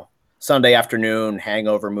don't know, Sunday afternoon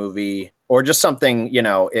hangover movie, or just something,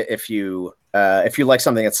 if you like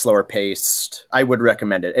something that's slower paced, I would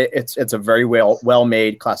recommend it. It's a very well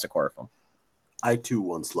made classic horror film. I too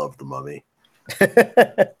once loved the Mummy.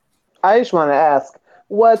 I just want to ask,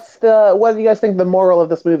 what do you guys think the moral of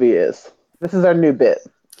this movie is? This is our new bit.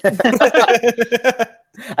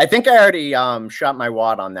 I think I already shot my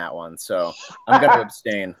wad on that one, so I'm going to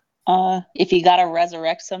abstain. If you gotta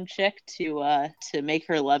resurrect some chick to make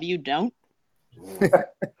her love you, don't.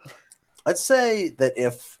 I'd say that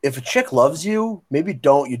if a chick loves you, maybe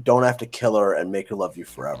you don't have to kill her and make her love you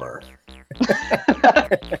forever.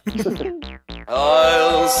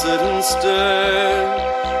 I'll sit and stare.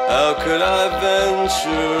 How could I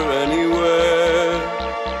venture anywhere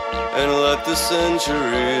and let the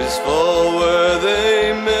centuries fall where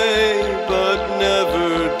they may, but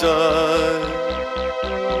never die?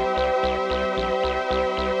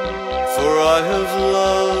 For I have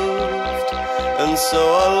loved, and so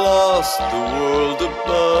I lost the world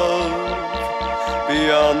above.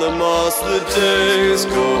 Beyond the moss the days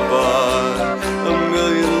go by, a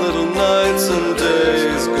million little nights and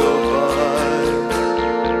days go by,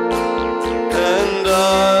 and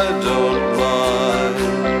I don't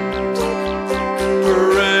mind.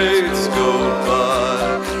 Parades go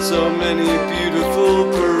by, so many beautiful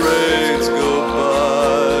parades go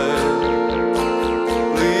by.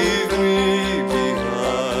 Leave me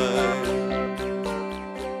behind.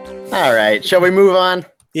 All right, shall we move on?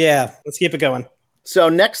 Yeah, let's keep it going. So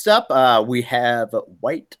next up, we have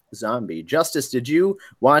White Zombie. Justice, did you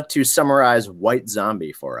want to summarize White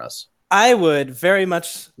Zombie for us? I would very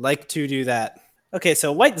much like to do that. Okay,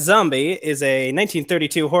 so White Zombie is a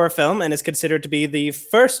 1932 horror film and is considered to be the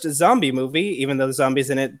first zombie movie, even though the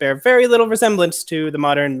zombies in it bear very little resemblance to the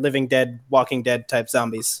modern Living Dead, Walking Dead type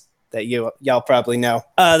zombies that y'all probably know.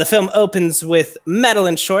 The film opens with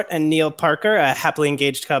Madeline Short and Neil Parker, a happily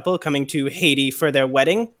engaged couple, coming to Haiti for their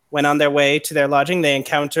wedding. When on their way to their lodging, they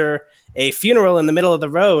encounter a funeral in the middle of the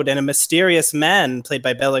road and a mysterious man, played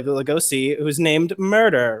by Bela Lugosi, who's named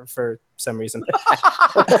Murder for some reason.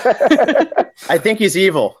 I think he's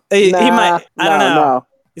evil. He might. I don't know. No.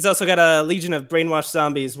 He's also got a legion of brainwashed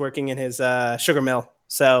zombies working in his sugar mill.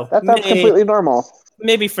 So That sounds completely normal.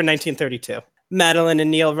 maybe for 1932. Madeline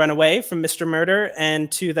and Neil run away from Mr. Murder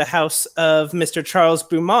and to the house of Mr. Charles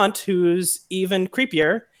Beaumont, who's even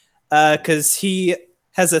creepier because he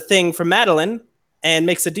has a thing for Madeline and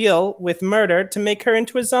makes a deal with Murder to make her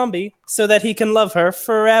into a zombie so that he can love her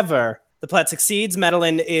forever. The plot succeeds.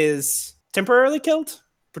 Madeline is temporarily killed,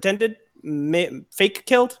 pretended, fake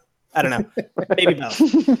killed. I don't know. Maybe both.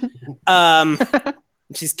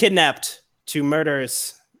 She's kidnapped to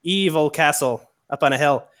Murder's evil castle up on a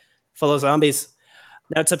hill full of zombies.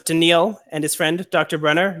 Now it's up to Neil and his friend, Dr.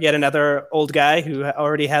 Brunner, yet another old guy who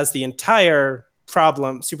already has the entire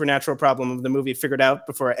supernatural problem of the movie figured out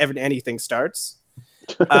before anything starts.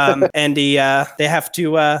 And they have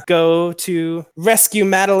to go to rescue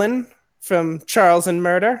Madeline from Charles and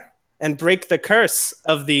Murder and break the curse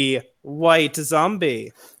of the White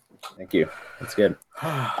Zombie. Thank you. That's good.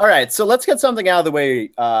 All right, so let's get something out of the way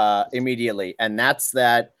immediately, and that's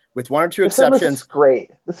that with one or two This film is exceptions,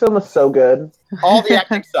 great. This film is so good. all the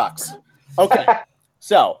acting sucks. Okay.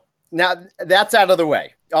 So now that's out of the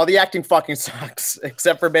way. All the acting fucking sucks,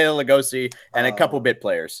 except for Bela Lugosi and a couple bit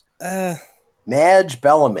players. Madge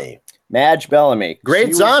Bellamy. Madge Bellamy.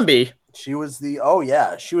 Great zombie. She was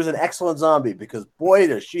she was an excellent zombie because boy,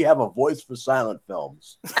 does she have a voice for silent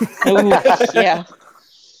films. Yeah.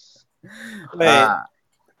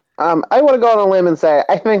 I want to go on a limb and say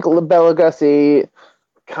I think Bela Lugosi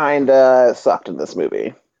kind of sucked in this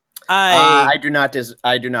movie. I do not agree.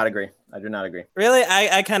 I do not agree. Really,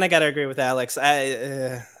 I kind of gotta agree with Alex.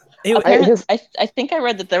 I think I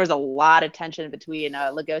read that there was a lot of tension between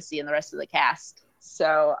Lugosi and the rest of the cast.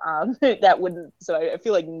 So that wouldn't. So I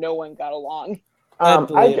feel like no one got along.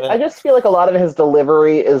 I just feel like a lot of his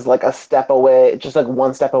delivery is like a step away, just like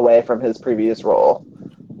one step away from his previous role.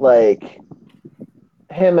 Like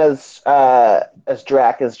him as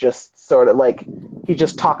Drac is just sort of like he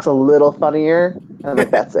just talks a little funnier, and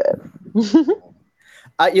like that's it.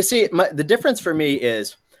 You see, the difference for me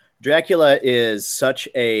is Dracula is such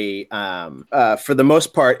a, for the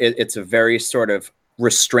most part, it's a very sort of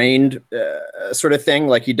restrained sort of thing.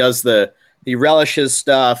 Like he relishes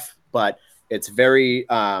stuff, but it's very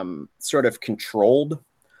sort of controlled.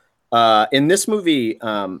 In this movie,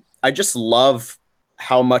 I just love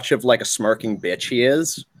how much of like a smirking bitch he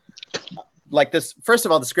is. Like this, first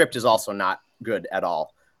of all, the script is also not good at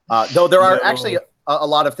all. Though there are actually a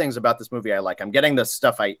lot of things about this movie I like. I'm getting the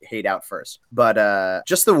stuff I hate out first. But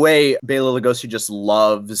just the way Bela Lugosi just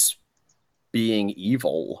loves being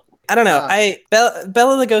evil. I don't know.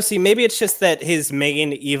 Bela Lugosi, maybe it's just that his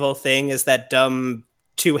main evil thing is that dumb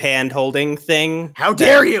two-hand holding thing. How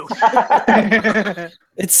dare you?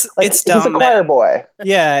 It's He's dumb. a choir boy.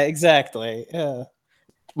 Yeah, exactly. Yeah.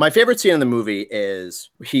 My favorite scene in the movie is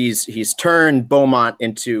he's turned Beaumont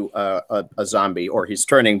into a zombie, or he's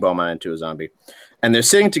turning Beaumont into a zombie. And they're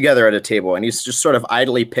sitting together at a table, and he's just sort of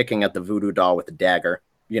idly picking at the voodoo doll with a dagger.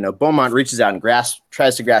 You know, Beaumont reaches out and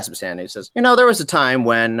tries to grasp his hand. And he says, you know, there was a time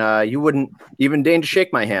when you wouldn't even deign to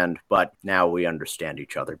shake my hand, but now we understand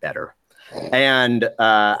each other better. And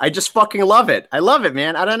I just fucking love it. I love it,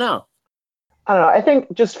 man. I don't know. I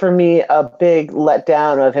think just for me, a big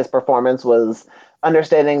letdown of his performance was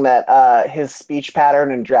understanding that his speech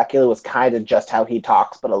pattern in Dracula was kind of just how he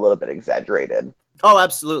talks, but a little bit exaggerated. Oh,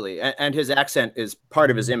 absolutely. And his accent is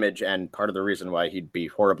part of his image and part of the reason why he'd be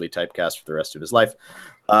horribly typecast for the rest of his life,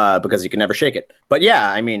 because he can never shake it. But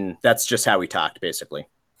yeah, I mean, that's just how he talked, basically.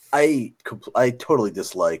 I totally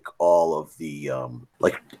dislike all of the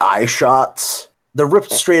like eye shots. They're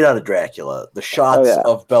ripped straight out of Dracula. The shots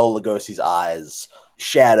of Bela Lugosi's eyes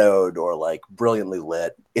shadowed or like brilliantly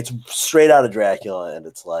lit. It's straight out of Dracula, and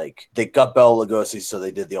it's like they got Bela Lugosi, so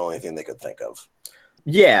they did the only thing they could think of.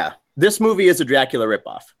 Yeah, this movie is a Dracula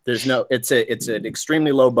ripoff. It's an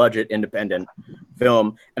extremely low budget independent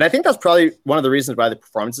film, and I think that's probably one of the reasons why the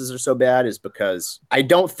performances are so bad is because I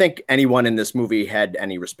don't think anyone in this movie had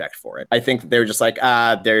any respect for it. I think they're just like,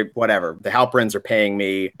 they're whatever. The Halperins are paying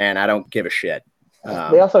me, and I don't give a shit.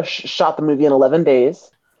 They also shot the movie in 11 days.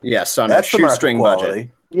 Yes, on a shoestring budget.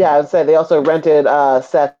 Yeah, I'd say they also rented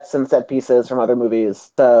sets and set pieces from other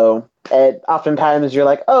movies. So oftentimes you're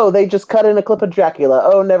like, oh, they just cut in a clip of Dracula.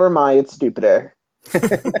 Oh, never mind, it's stupider.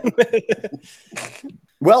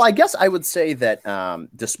 Well, I guess I would say that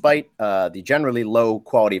despite the generally low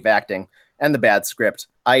quality of acting and the bad script,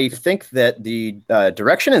 I think that the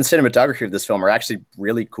direction and cinematography of this film are actually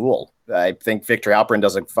really cool. I think Victor Halperin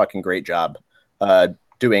does a fucking great job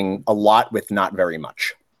doing a lot with not very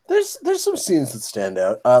much. There's some scenes that stand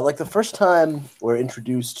out. Like the first time we're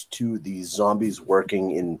introduced to the zombies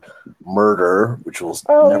working in murder, which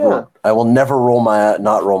I will never roll my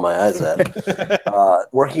eyes at.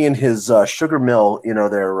 Working in his sugar mill, you know,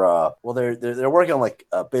 they're working on like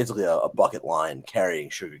basically a bucket line carrying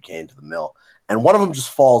sugar cane to the mill, and one of them just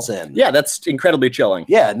falls in. Yeah, that's incredibly chilling.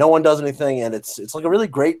 Yeah, no one does anything, and it's like a really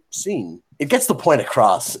great scene. It gets the point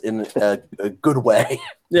across in a good way.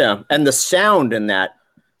 Yeah, and the sound in that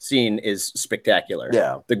scene is spectacular.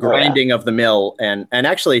 Yeah, the grinding of the mill, and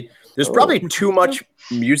actually there's probably too much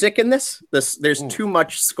music in this. There's too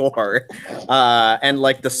much score, and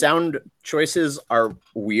like the sound choices are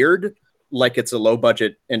weird. Like it's a low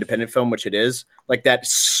budget independent film, which it is. Like that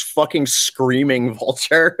fucking screaming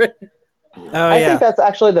vulture. I think that's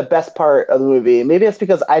actually the best part of the movie. Maybe it's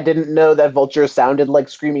because I didn't know that vultures sounded like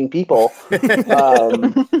screaming people. But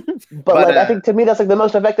like, I think to me that's like the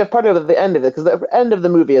most effective part of the end of it, because the end of the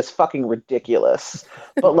movie is fucking ridiculous.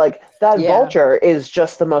 But like that vulture is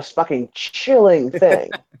just the most fucking chilling thing.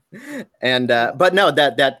 And but no,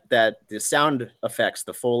 that the sound effects,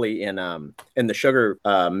 the Foley in the sugar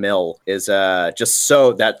mill is just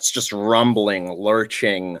so that's just rumbling,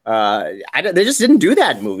 lurching. They just didn't do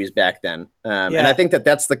that in movies back then, and I think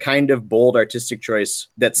that's the kind of bold artistic choice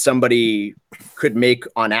that somebody could make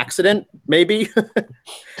on accident. Maybe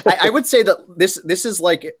I would say that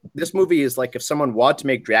this movie is like if someone wanted to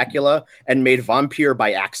make Dracula and made Vampire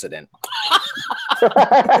by accident.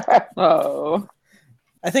 Oh.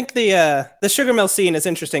 I think the sugar mill scene is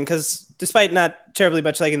interesting because despite not terribly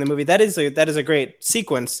much liking the movie, that is a great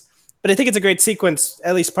sequence. But I think it's a great sequence,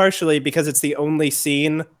 at least partially, because it's the only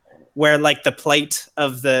scene where like the plight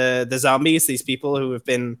of the zombies, these people who have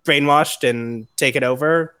been brainwashed and taken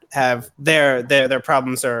over, have their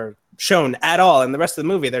problems are shown at all. In the rest of the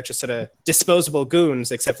movie, they're just sort of disposable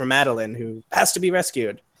goons, except for Madeline, who has to be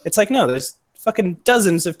rescued. It's like, no, there's fucking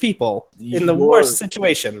dozens of people in the worst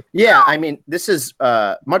situation. Yeah, I mean, this is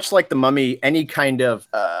much like The Mummy, any kind of,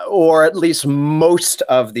 or at least most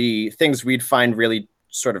of the things we'd find really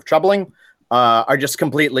sort of troubling are just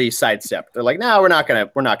completely sidestepped. They're like, no, we're not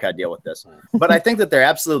gonna deal with this. But I think that there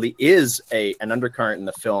absolutely is an undercurrent in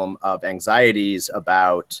the film of anxieties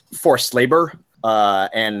about forced labor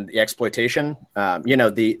and the exploitation.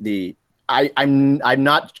 I'm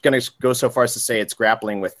not going to go so far as to say it's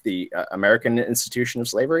grappling with the American institution of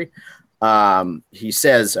slavery. He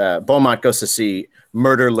says Beaumont goes to see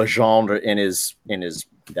Murder Legendre in his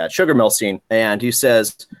that sugar mill scene, and he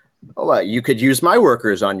says, "Oh, you could use my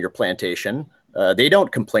workers on your plantation. They don't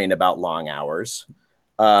complain about long hours."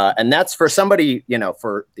 And that's for somebody,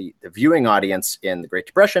 for the viewing audience in the Great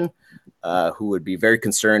Depression, who would be very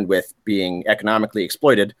concerned with being economically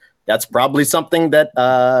exploited. That's probably something that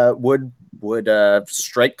would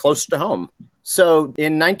strike close to home. So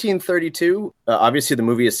in 1932, obviously the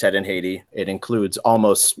movie is set in Haiti. It includes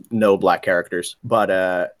almost no black characters.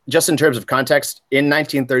 But just in terms of context, in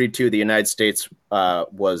 1932, the United States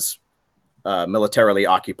was militarily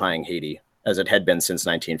occupying Haiti, as it had been since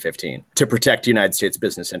 1915, to protect United States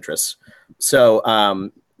business interests.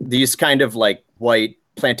 So these kind of like white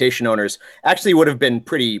plantation owners actually would have been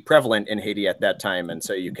pretty prevalent in Haiti at that time. And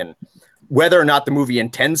so you can, whether or not the movie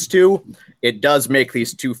intends to, it does make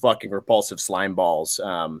these two fucking repulsive slime balls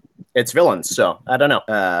its villains. So I don't know.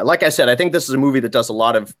 Like I said, I think this is a movie that does a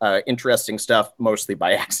lot of interesting stuff, mostly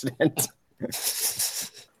by accident.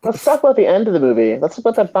 Let's talk about the end of the movie. Let's talk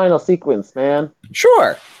about that final sequence, man.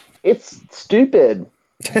 Sure. It's stupid.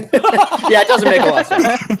 Yeah, it doesn't make a lot of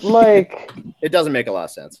sense. Like, it doesn't make a lot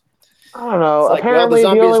of sense. I don't know. Like, apparently, the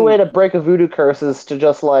only way to break a voodoo curse is to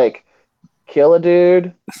just like kill a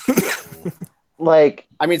dude. Like,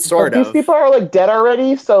 I mean, sort of. These people are like dead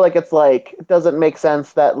already, so like it's like it doesn't make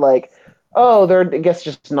sense that like, oh, they're I guess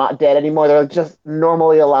just not dead anymore. They're just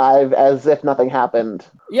normally alive as if nothing happened.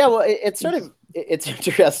 Yeah, well, it's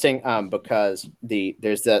interesting because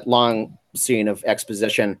there's that long scene of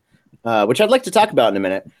exposition, which I'd like to talk about in a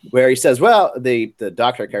minute, where he says, well, the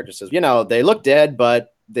doctor character says, they look dead,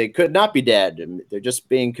 but they could not be dead. And they're just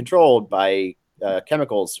being controlled by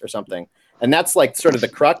chemicals or something. And that's like sort of the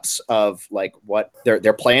crux of like what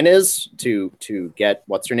their plan is to get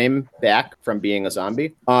what's her name back from being a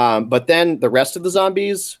zombie. But then the rest of the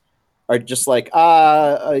zombies are just like,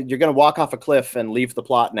 you're going to walk off a cliff and leave the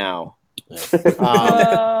plot now.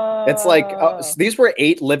 It's like these were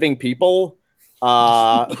 8 living people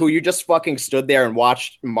who you just fucking stood there and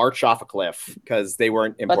watched march off a cliff because they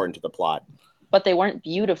weren't important to the plot. But they weren't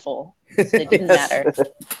beautiful. So it didn't matter.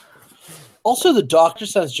 Also, the doctor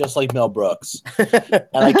sounds just like Mel Brooks, and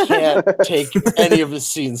I can't take any of his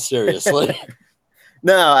scenes seriously.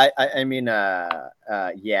 No, I mean,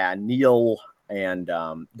 Neil and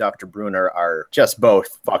Dr. Bruner are just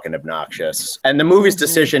both fucking obnoxious. And the movie's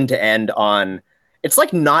decision to end on, it's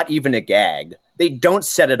like not even a gag. They don't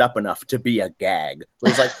set it up enough to be a gag.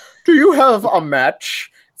 It's like, do you have a match?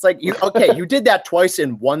 It's like, you did that twice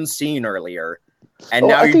in one scene earlier, and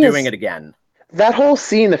now you're doing it again. That whole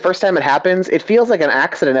scene, the first time it happens, it feels like an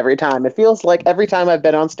accident every time. It feels like every time I've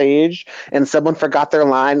been on stage and someone forgot their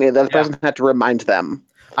line, the other person had to remind them.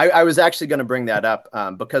 I was actually going to bring that up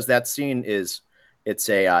because that scene it's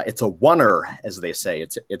a oneer, as they say.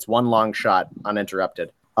 It's one long shot,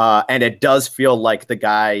 uninterrupted, and it does feel like the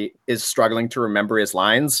guy is struggling to remember his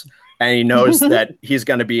lines, and he knows that he's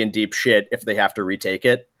going to be in deep shit if they have to retake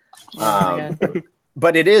it.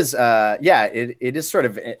 but it is it is sort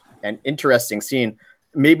of an interesting scene.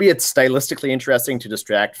 Maybe it's stylistically interesting to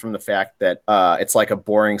distract from the fact that it's like a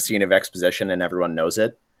boring scene of exposition and everyone knows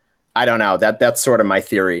it. I don't know. That's sort of my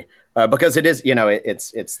theory, because it is,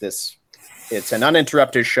 it's an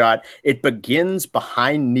uninterrupted shot. It begins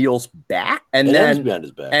behind Neil's back, and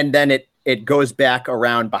then it goes back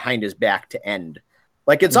around behind his back to end.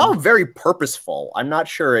 Like, it's all very purposeful. I'm not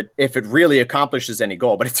sure if it really accomplishes any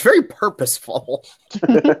goal, but it's very purposeful.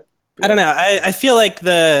 I don't know. I feel like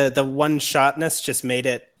the one-shotness just made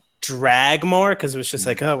it drag more, because it was just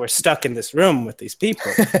like, oh, we're stuck in this room with these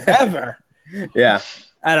people forever. Yeah.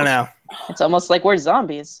 I don't know. It's almost like we're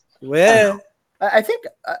zombies. Well, I think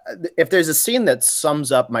if there's a scene that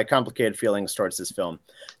sums up my complicated feelings towards this film,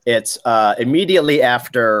 it's immediately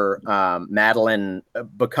after Madeline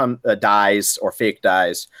dies or fake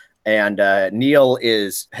dies, and Neil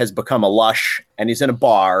has become a lush, and he's in a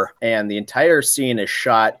bar, and the entire scene is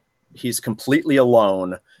shot. He's completely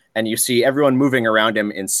alone, and you see everyone moving around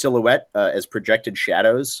him in silhouette as projected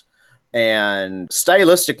shadows. And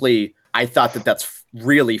stylistically, I thought that's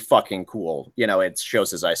really fucking cool. It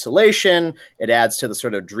shows his isolation. It adds to the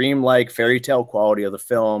sort of dreamlike fairy tale quality of the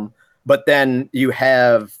film. But then you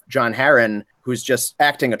have John Harron, who's just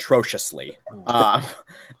acting atrociously.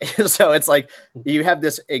 So it's like you have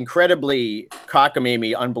this incredibly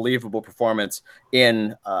cockamamie, unbelievable performance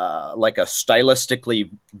in like a stylistically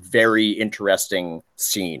very interesting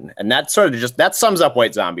scene. And that sums up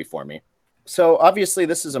White Zombie for me. So obviously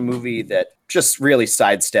this is a movie that just really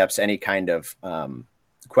sidesteps any kind of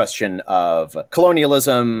question of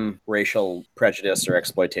colonialism, racial prejudice, or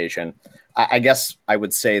exploitation. I guess I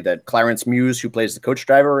would say that Clarence Muse, who plays the coach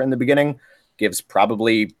driver in the beginning, gives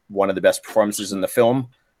probably one of the best performances in the film,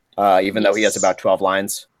 even though he has about 12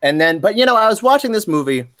 lines. And then, but I was watching this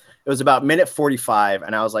movie. It was about minute 45,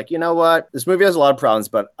 and I was like, you know what? This movie has a lot of problems,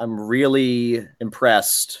 but I'm really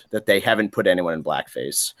impressed that they haven't put anyone in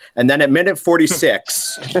blackface. And then at minute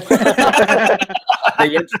 46,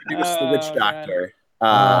 they introduced the witch doctor,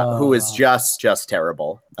 who is just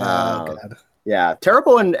terrible. God. Yeah,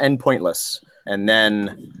 terrible and pointless. And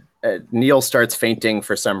then Neil starts fainting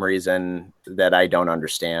for some reason that I don't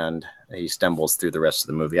understand. He stumbles through the rest of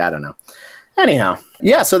the movie. I don't know. Anyhow,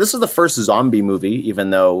 yeah, so this is the first zombie movie, even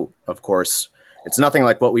though, of course, it's nothing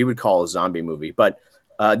like what we would call a zombie movie. But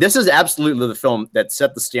this is absolutely the film that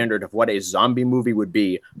set the standard of what a zombie movie would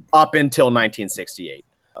be up until 1968.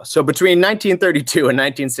 So between 1932 and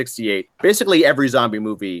 1968, basically every zombie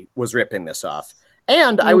movie was ripping this off.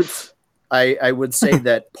 And I would say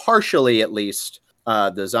that partially, at least,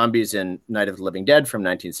 the zombies in Night of the Living Dead from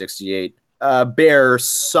 1968 bear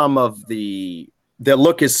some of the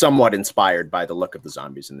look is somewhat inspired by the look of the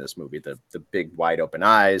zombies in this movie. The big wide open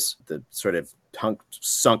eyes, the sort of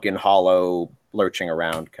sunken hollow, lurching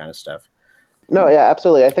around kind of stuff. No, yeah,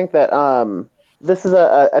 absolutely. I think that this is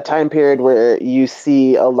a time period where you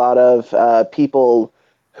see a lot of people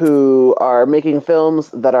who are making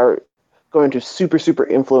films that are going to super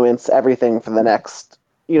influence everything for the next,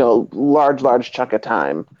 large chunk of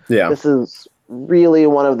time. Yeah. This is really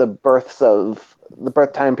one of the birth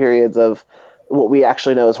time periods of what we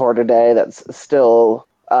actually know as horror today. That's still,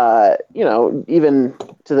 even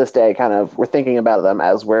to this day, kind of, we're thinking about them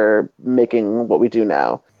as we're making what we do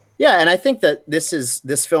now. Yeah, and I think that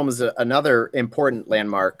this film is another important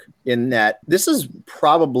landmark in that this is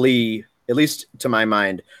probably, at least to my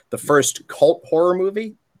mind, the first cult horror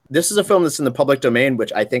movie. This is a film that's in the public domain,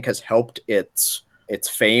 which I think has helped its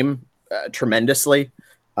fame tremendously.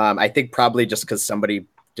 I think probably just because somebody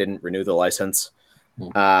didn't renew the license.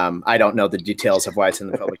 I don't know the details of why it's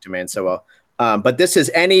in the public domain so well. But this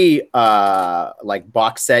is any like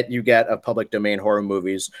box set you get of public domain horror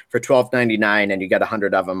movies for $12.99, and you get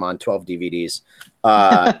 100 of them on 12 DVDs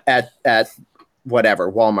at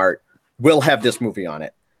whatever Walmart will have this movie on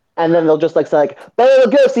it. And then they'll just say like, Bela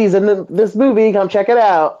Lugosi's in this movie, come check it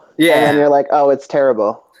out. Yeah, and then you're like, oh, it's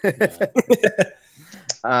terrible.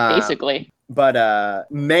 Basically. But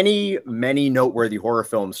many noteworthy horror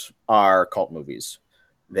films are cult movies.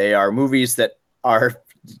 They are movies that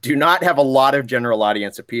do not have a lot of general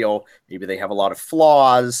audience appeal. Maybe they have a lot of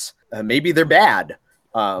flaws. Maybe they're bad.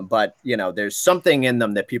 But there's something in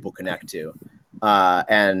them that people connect to.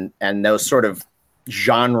 And those sort of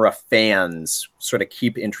genre fans sort of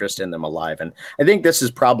keep interest in them alive. And I think this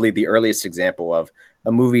is probably the earliest example of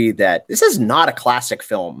a movie this is not a classic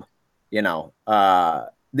film,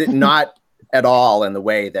 not at all in the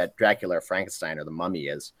way that Dracula or Frankenstein or The Mummy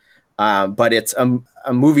is. But it's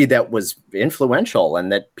a movie that was influential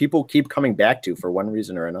and that people keep coming back to for one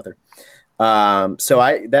reason or another.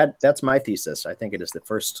 So that's my thesis. I think it is the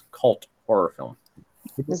first cult horror film.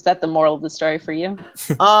 Is that the moral of the story for you?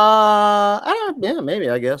 Yeah, maybe,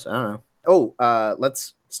 I guess. I don't know. Oh,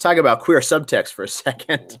 let's talk about queer subtext for a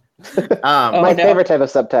second. My favorite type of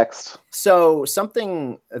subtext. So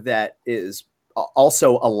something that is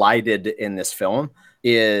also elided in this film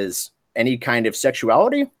is any kind of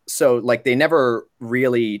sexuality. So like they never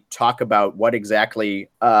really talk about what exactly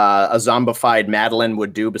a zombified Madeline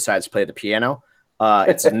would do besides play the piano.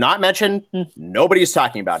 It's not mentioned. Nobody's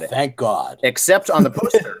talking about it. Thank God. Except on the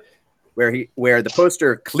poster where the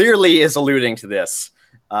poster clearly is alluding to this.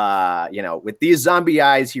 With these zombie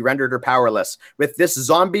eyes, he rendered her powerless. With this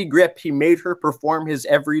zombie grip, he made her perform his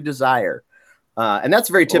every desire. And that's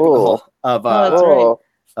very typical of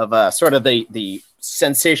sort of the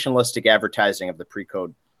sensationalistic advertising of the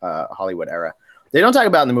pre-code Hollywood era. They don't talk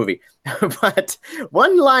about it in the movie, but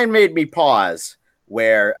one line made me pause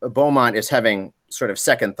where Beaumont is having sort of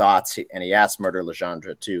second thoughts, and he asks Murder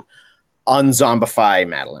Legendre to unzombify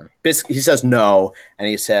Madeline. He says no, and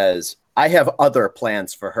he says, I have other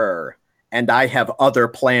plans for her, and I have other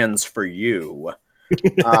plans for you.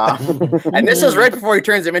 And this is right before he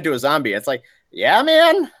turns him into a zombie. It's like, yeah,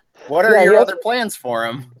 man, what are your other plans for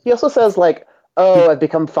him? He also says like, oh, I've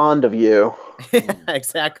become fond of you.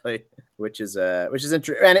 Exactly. Which is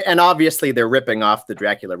interesting. And obviously they're ripping off the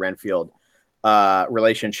Dracula Renfield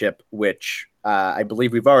relationship, which I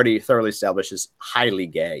believe we've already thoroughly established is highly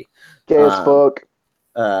gay. Gay as fuck.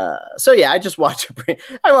 So yeah, I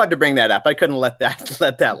wanted to bring that up. I couldn't let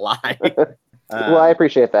that lie. Well, I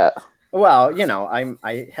appreciate that. Well,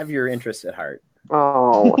 I have your interests at heart.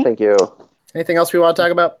 Oh, thank you. Anything else we want to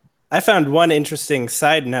talk about? I found one interesting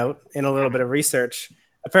side note in a little bit of research.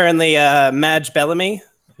 Apparently, Madge Bellamy,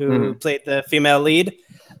 who played the female lead,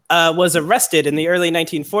 was arrested in the early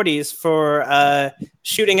 1940s for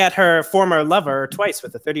shooting at her former lover twice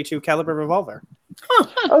with a .32 caliber revolver. Huh.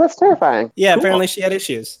 Oh, that's terrifying. Yeah, Cool. apparently she had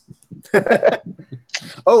issues.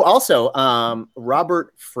 Oh, also,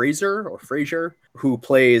 Robert Fraser, who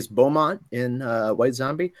plays Beaumont in White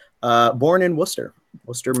Zombie, born in Worcester,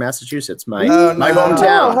 Massachusetts, my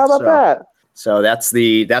hometown. Oh, how about that? So that's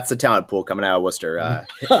the talent pool coming out of Worcester.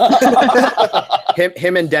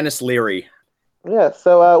 Him and Dennis Leary. Yeah.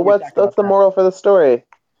 So what's the moral for the story?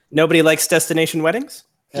 Nobody likes destination weddings?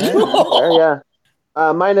 Yeah.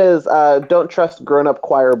 Mine is don't trust grown-up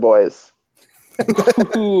choir boys.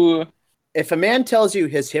 If a man tells you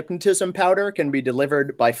his hypnotism powder can be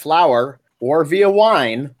delivered by flour or via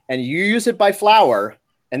wine, and you use it by flour,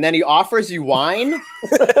 and then he offers you wine.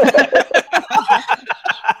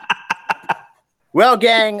 Well,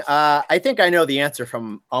 gang, I think I know the answer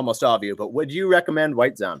from almost all of you, but would you recommend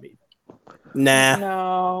White Zombie? Nah.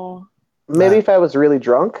 No. Maybe if I was really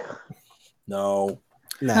drunk. No.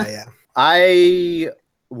 Nah, yeah. I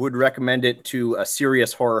would recommend it to a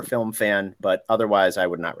serious horror film fan, but otherwise I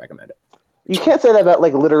would not recommend it. You can't say that about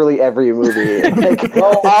like literally every movie. Like,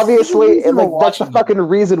 obviously, like that's the fucking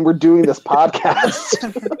reason we're doing this podcast.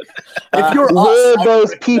 If you're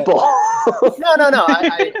those people. No.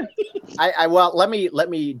 I well, let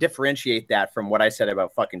me differentiate that from what I said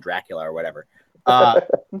about fucking Dracula or whatever.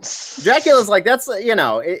 Dracula's like, that's,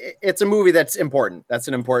 it's a movie that's important. That's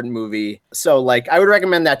an important movie. So like, I would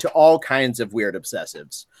recommend that to all kinds of weird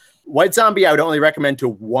obsessives. White Zombie, I would only recommend to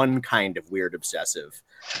one kind of weird obsessive.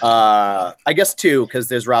 I guess two, because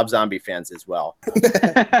there's Rob Zombie fans as well.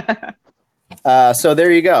 So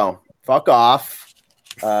there you go. Fuck off.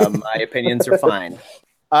 My opinions are fine.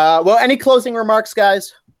 Well, any closing remarks,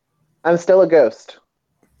 guys? I'm still a ghost.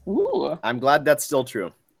 Ooh. I'm glad that's still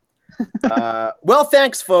true. Well,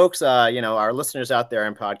 thanks, folks. Our listeners out there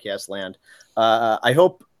in podcast land. I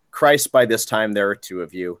hope, Christ, by this time there are two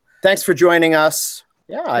of you. Thanks for joining us.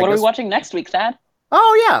 Yeah. What are we watching next week, Thad?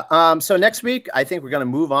 Oh, yeah. So next week, I think we're going to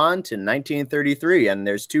move on to 1933, and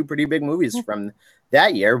there's two pretty big movies from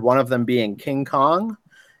that year, one of them being King Kong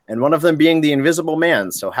and one of them being The Invisible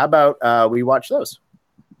Man. So how about we watch those?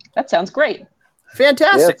 That sounds great.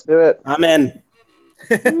 Fantastic. Yeah, let's do it. I'm in.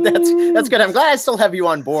 That's good. I'm glad I still have you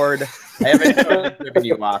on board. I haven't driven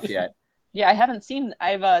you off yet. Yeah, I've seen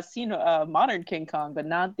modern King Kong, but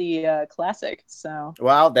not the classic. So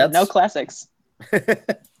that's no classics.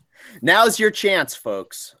 Now's your chance,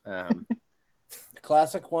 folks. The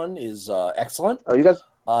classic one is excellent. Oh, you guys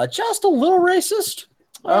just a little racist.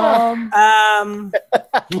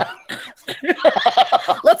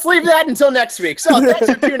 Let's leave that until next week. So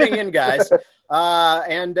thanks for tuning in, guys.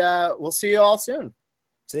 And we'll see you all soon.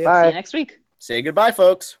 See you next week. Say goodbye,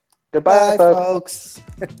 folks. Goodbye, folks.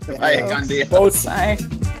 Bye, Gandhi. Bye.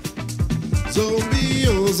 Zombie,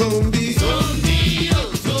 oh zombie. Zombie,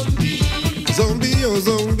 oh zombie. Zombie, oh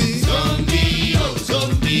zombie. Zombie, oh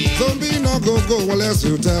zombie. Zombie not go unless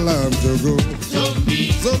you tell him to go.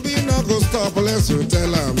 Zombie not go stop unless you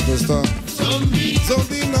tell him to stop.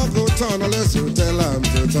 Zombie not go turn unless you tell him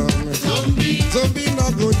to turn. Zombie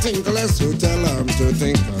not go think unless you tell him to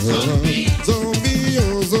think. Zombie,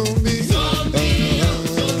 oh zombie. Zombie,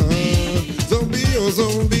 oh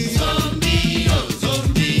zombie.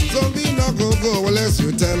 Zombie not go unless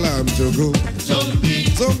you tell him to go.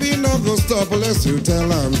 Zombie not go stop unless you tell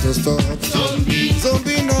him to stop.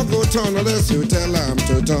 Zombie not go turn unless you tell him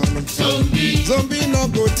to turn. Zombie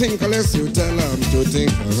not go think unless you tell him to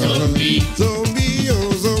think. Zombie, oh